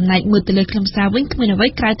ចំណែកមើលទៅលើខ្លឹមសារវិញគ្មានអ្វី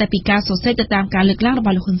ក្រៅតែពីការសរសេរទៅតាមការលើកឡើងរប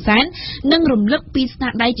ស់លោកហ៊ុនសែននិងរំលឹកពីស្នា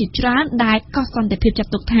ដៃជាច្រើនដែលកោះសន្តិភាពចា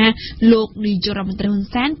ត់ទុកថាលោកនាយករដ្ឋមន្ត្រីហ៊ុន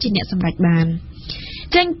សែនជាអ្នកសម្រេចបាន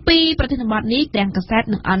ចេញពីប្រធានបទនេះទាំងកាសែត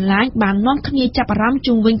និងអនឡាញបាននាំគ្នាចាប់អារម្មណ៍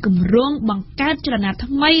ជុំវិញគម្រោងបង្កើតចលនា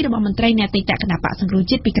ថ្មីរបស់មន្ត្រីនៃអតីតគណៈបកសង្គ្រោះ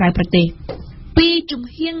ជាតិពីក្រៅប្រទេសពីជំ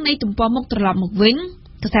ហៀងនៃទំព័រមុខត្រឡប់មកវិញ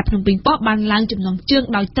កាសែតភ្នំពេញប៉ុស្តិ៍បានឡើងចំណងជើង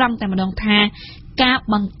ដោយត្រង់តែម្ដងថាការ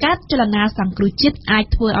បង្កើតចលនាសង្គ្រោះជាតិអាច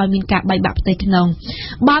ធ្វើឲ្យមានការបែកបាក់ផ្ទៃក្នុង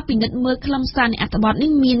បើពិនិត្យមើលខ្លឹមសារនៃអត្ថបទ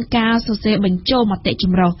នេះមានការសរសេរបញ្ចូលមតិច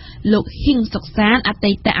ម្រុះលោកហ៊ីងសុកសានអ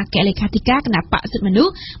តីតអគ្គលេខាធិការគណៈបកសិទ្ធិមនុស្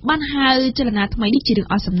សបានហៅចលនាថ្មីនេះជារឿង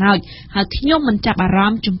អស់សំណើចហើយខ្ញុំមិនចាប់អារ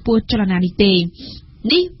ម្មណ៍ចំពោះចលនានេះទេ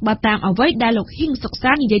នេះបើតាមអ្វីដែលលោកហ៊ីងសុក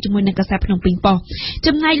សាននិយាយជាមួយនឹងកាសែតភ្នំពេញប៉ុស្តិ៍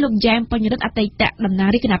ចំណែកលោកយ៉ែមបញ្ញរិទ្ធអតីតតំណាង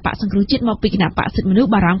រាជគណៈបកសង្គ្រោះជាតិមកពីគណៈបកសិទ្ធិមនុស្ស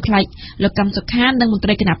បារម្ភខ្លាចលោកកម្មសុខាននិងមន្ត្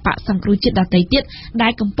រីគណៈបកសង្គ្រោះជាតិដទៃទៀតដែ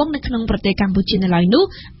លកំពុងនៅក្នុងប្រទេសកម្ពុជានៅឡើយនោះ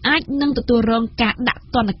អាចនឹងទទួលរងការដាក់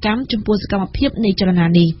ទណ្ឌកម្មចំពោះសកម្មភាពនៃចលនា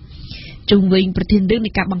នេះជុំវិញប្រធានរឿង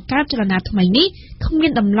នៃការបង្កើតចលនាថ្មីនេះគ្មា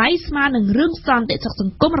នតម្លៃស្មើនឹងរឿងសន្តិសុខស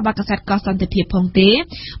ង្គមរបស់កាសែតកោះសន្តិភាពផងទេ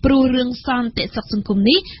ព្រោះរឿងសន្តិសុខសង្គម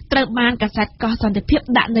នេះត្រូវបានកាសែតកោះសន្តិភាព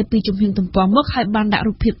ដាក់នៅពីជំហៀងទំព័រមុខហើយបានដាក់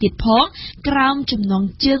រូបភាពទៀតផងក្រោមចំណង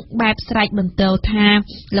ជើងបែបស្រែកបន្ទរថា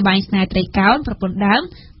ល្បែងស្នេហ៍ត្រីកោណប្រពន្ធដើម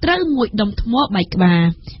ត្រូវមួយដុំថ្មបែកក្បាល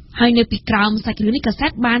ហើយនៅពីក្រោមសាច់រឿងនេះកាសែ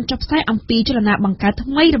តបានចុះផ្សាយអំពីចលនាបង្កើត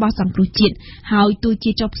ថ្មីរបស់សង្គ្រោះជាតិហើយទោះ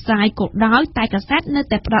ជាចុះផ្សាយក៏ដោយតែកាសែតនៅ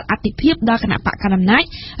តែផ្ដល់អាទិភាពដល់គណៈបកកណ្ដាលអំណាច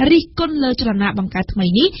រិះគន់លើចលនាបង្កើតថ្មី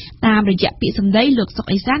នេះតាមរយៈពាក្យសម្ដីលោកសុក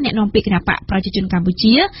អេសានអ្នកនាំពាក្យគណៈបកប្រជាជនកម្ពុ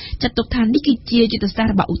ជាចាត់ទុកថានេះគឺជាយុទ្ធសាស្ត្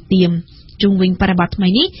ររបស់ឧទាមជុំវិញបរិបទថ្មី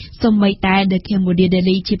នេះសូម្បីតែ The Cambodia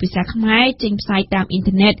Daily ជាភាសាខ្មែរចេញផ្សាយតាមអ៊ីន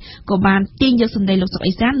ធឺណិតក៏បានទាញយកសម្ដីលោកសុក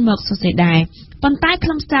អេសានមកសរសេរដែរប៉ុន្តែខ្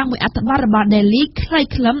លឹមសារមួយអត្ថបទរបស់ Daily ខ្លី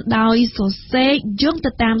ខ្លឹមដោយសរសេរយោង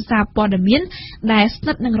ទៅតាមសារព័ត៌មានដែលស្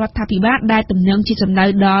និទ្ធនឹងរដ្ឋាភិបាលដែលទំនងជាសំដៅ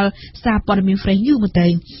ដល់សារព័ត៌មាន Fresh News មកទៅ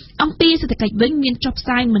អំពីសេដ្ឋកិច្ចវិញមានចុះផ្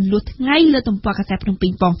សាយមិនលួសថ្ងៃលើទំព័រកាសែតភ្នំពេ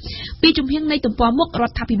ញប៉ុស្តិ៍ពីជំហៀងនៃទំព័រមុខរ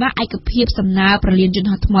ដ្ឋាភិបាលឯកភាពសំណើប្រលានយន្ត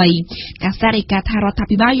ហោះថ្មីកាសែតរាយការណ៍ថារដ្ឋា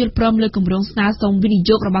ភិបាលយល់ព្រមលើគម្រោងស្នើសុំវិនិ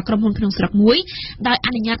យោគរបស់ក្រុមហ៊ុនក្នុងស្រុកមួយដោយអ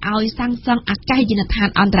នុញ្ញាតឲ្យសាងសង់អាកាសយានដ្ឋាន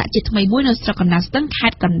អន្តរជាតិថ្មីមួយនៅស្រុកកណ្ដាលស្ទឹងខេ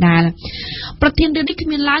ត្តកណ្ដាលប្រធានរឿងនេះគ្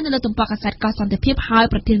មានឡើយនៅលើទំព័រកាសែតកោះសន្តិភាពហើយ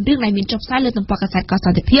ប្រធានរឿងដែលមានចុះផ្សាយលើទំព័រកាសែតកោះស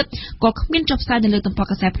ន្តិភាពក៏គ្មានចុះផ្សាយនៅលើទំព័រ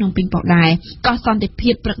កាសែតភ្នំពេញប៉ុស្តិ៍ដែរកោះសន្តិភា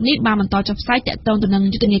ពព្រឹកនេះបានបន្តចុះផ្សាយតាក់ទងទៅនឹង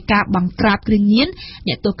យុទ្ធនាការបង្ក្រាបគ្រឿងញៀន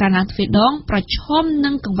អ្នកទោសការឡើងទ្វេដងប្រឈមនឹ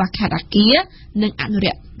ងកង្វះខាតអគារនិងអនុ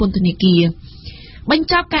រិយពន្ធនាគារ បញ្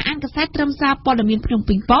ចប់ការអានកាសែតត្រឹមសារព័ត៌មានភ្នំ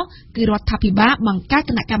ពេញប៉ុស្តិ៍គឺរដ្ឋាភិបាលបង្កើត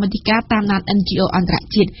គណៈកម្មាធិការតាមដាន NGO អន្តរ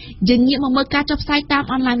ជាតិយើងងាកមកមើលការចុះផ្សាយតាម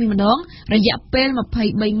អនឡាញម្ដងរយៈពេល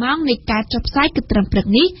23ម៉ោងនៃការចុះផ្សាយគឺត្រឹមព្រឹក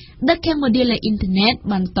នេះ The Cambodia លើអ៊ីនធឺណិត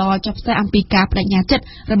បន្តចុះផ្សាយអំពីការបដិញ្ញាចិត្ត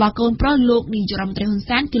របស់កូនប្រុសលោកនាយរដ្ឋមន្ត្រីហ៊ុន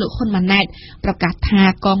សែនគឺលោកហ៊ុនម៉ាណែតប្រកាសថា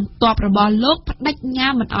កងទ័ពរបស់លោកបដិញ្ញា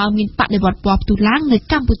មិនឲ្យមានបដិវត្តពណ៌ផ្ទុះឡើងនៅ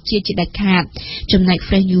កម្ពុជាជាដាច់ខាតចំណែក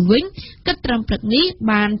Fresh News វិញគិតត្រឹមព្រឹកនេះ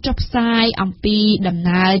បានចុះផ្សាយអំពីដំ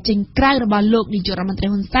ណើរចេញក្រៅរបស់លោកនាយរដ្ឋមន្ត្រី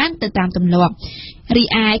ហ៊ុនសែនទៅតាមទម្លាប់រី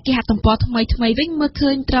ឯគេហទំព័រថ្មីវិញមើលឃើ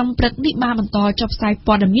ញត្រឹមព្រឹកនេះបានបន្តចុះផ្សាយ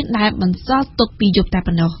ព័ត៌មានដែលបន្សល់ទុកពីយប់តែ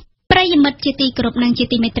ប៉ុណ្ណោះប្រិយមិត្តជាទីគោរពនិងជា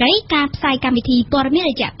ទីមេត្រីការផ្សាយកម្មវិធីព័ត៌មាន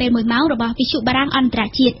រយៈពេល1ម៉ោងរបស់វិទ្យុបារាំងអន្តរ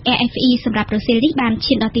ជាតិ RFI សម្រាប់រសៀលនេះបាន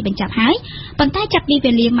ឈានដល់ទីបញ្ចប់ហើយប៉ុន្តែចាប់ពី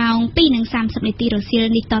វេលាម៉ោង 2:30 នាទីរសៀល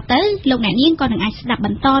នេះតទៅលោកអ្នកនាងក៏នឹងអាចស្ដាប់ប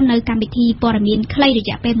ន្តនៅកម្មវិធីព័ត៌មានខ្លីរ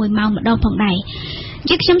យៈពេល1ម៉ោងម្ដងផងដែរ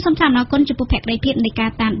ជាខ្ញុំសូមថ្លែងអរគុណចំពោះភក្ដីភាពនៃកា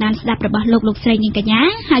រតាមដានស្ដាប់របស់លោកស្រីនាងកញ្ញា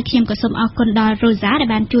ហើយខ្ញុំក៏សូមអរគុណដល់ Rosa ដែល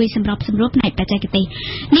បានជួយសម្របសម្រួលផ្នែកបច្ចេកទេស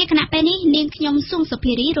នាងគណៈពេលនេះនាងខ្ញុំស៊ុងសុ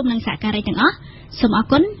ភារីរួមនឹងសហការីទាំងអស់សូមអរ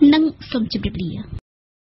គុណនិងសូមជម្រាបលា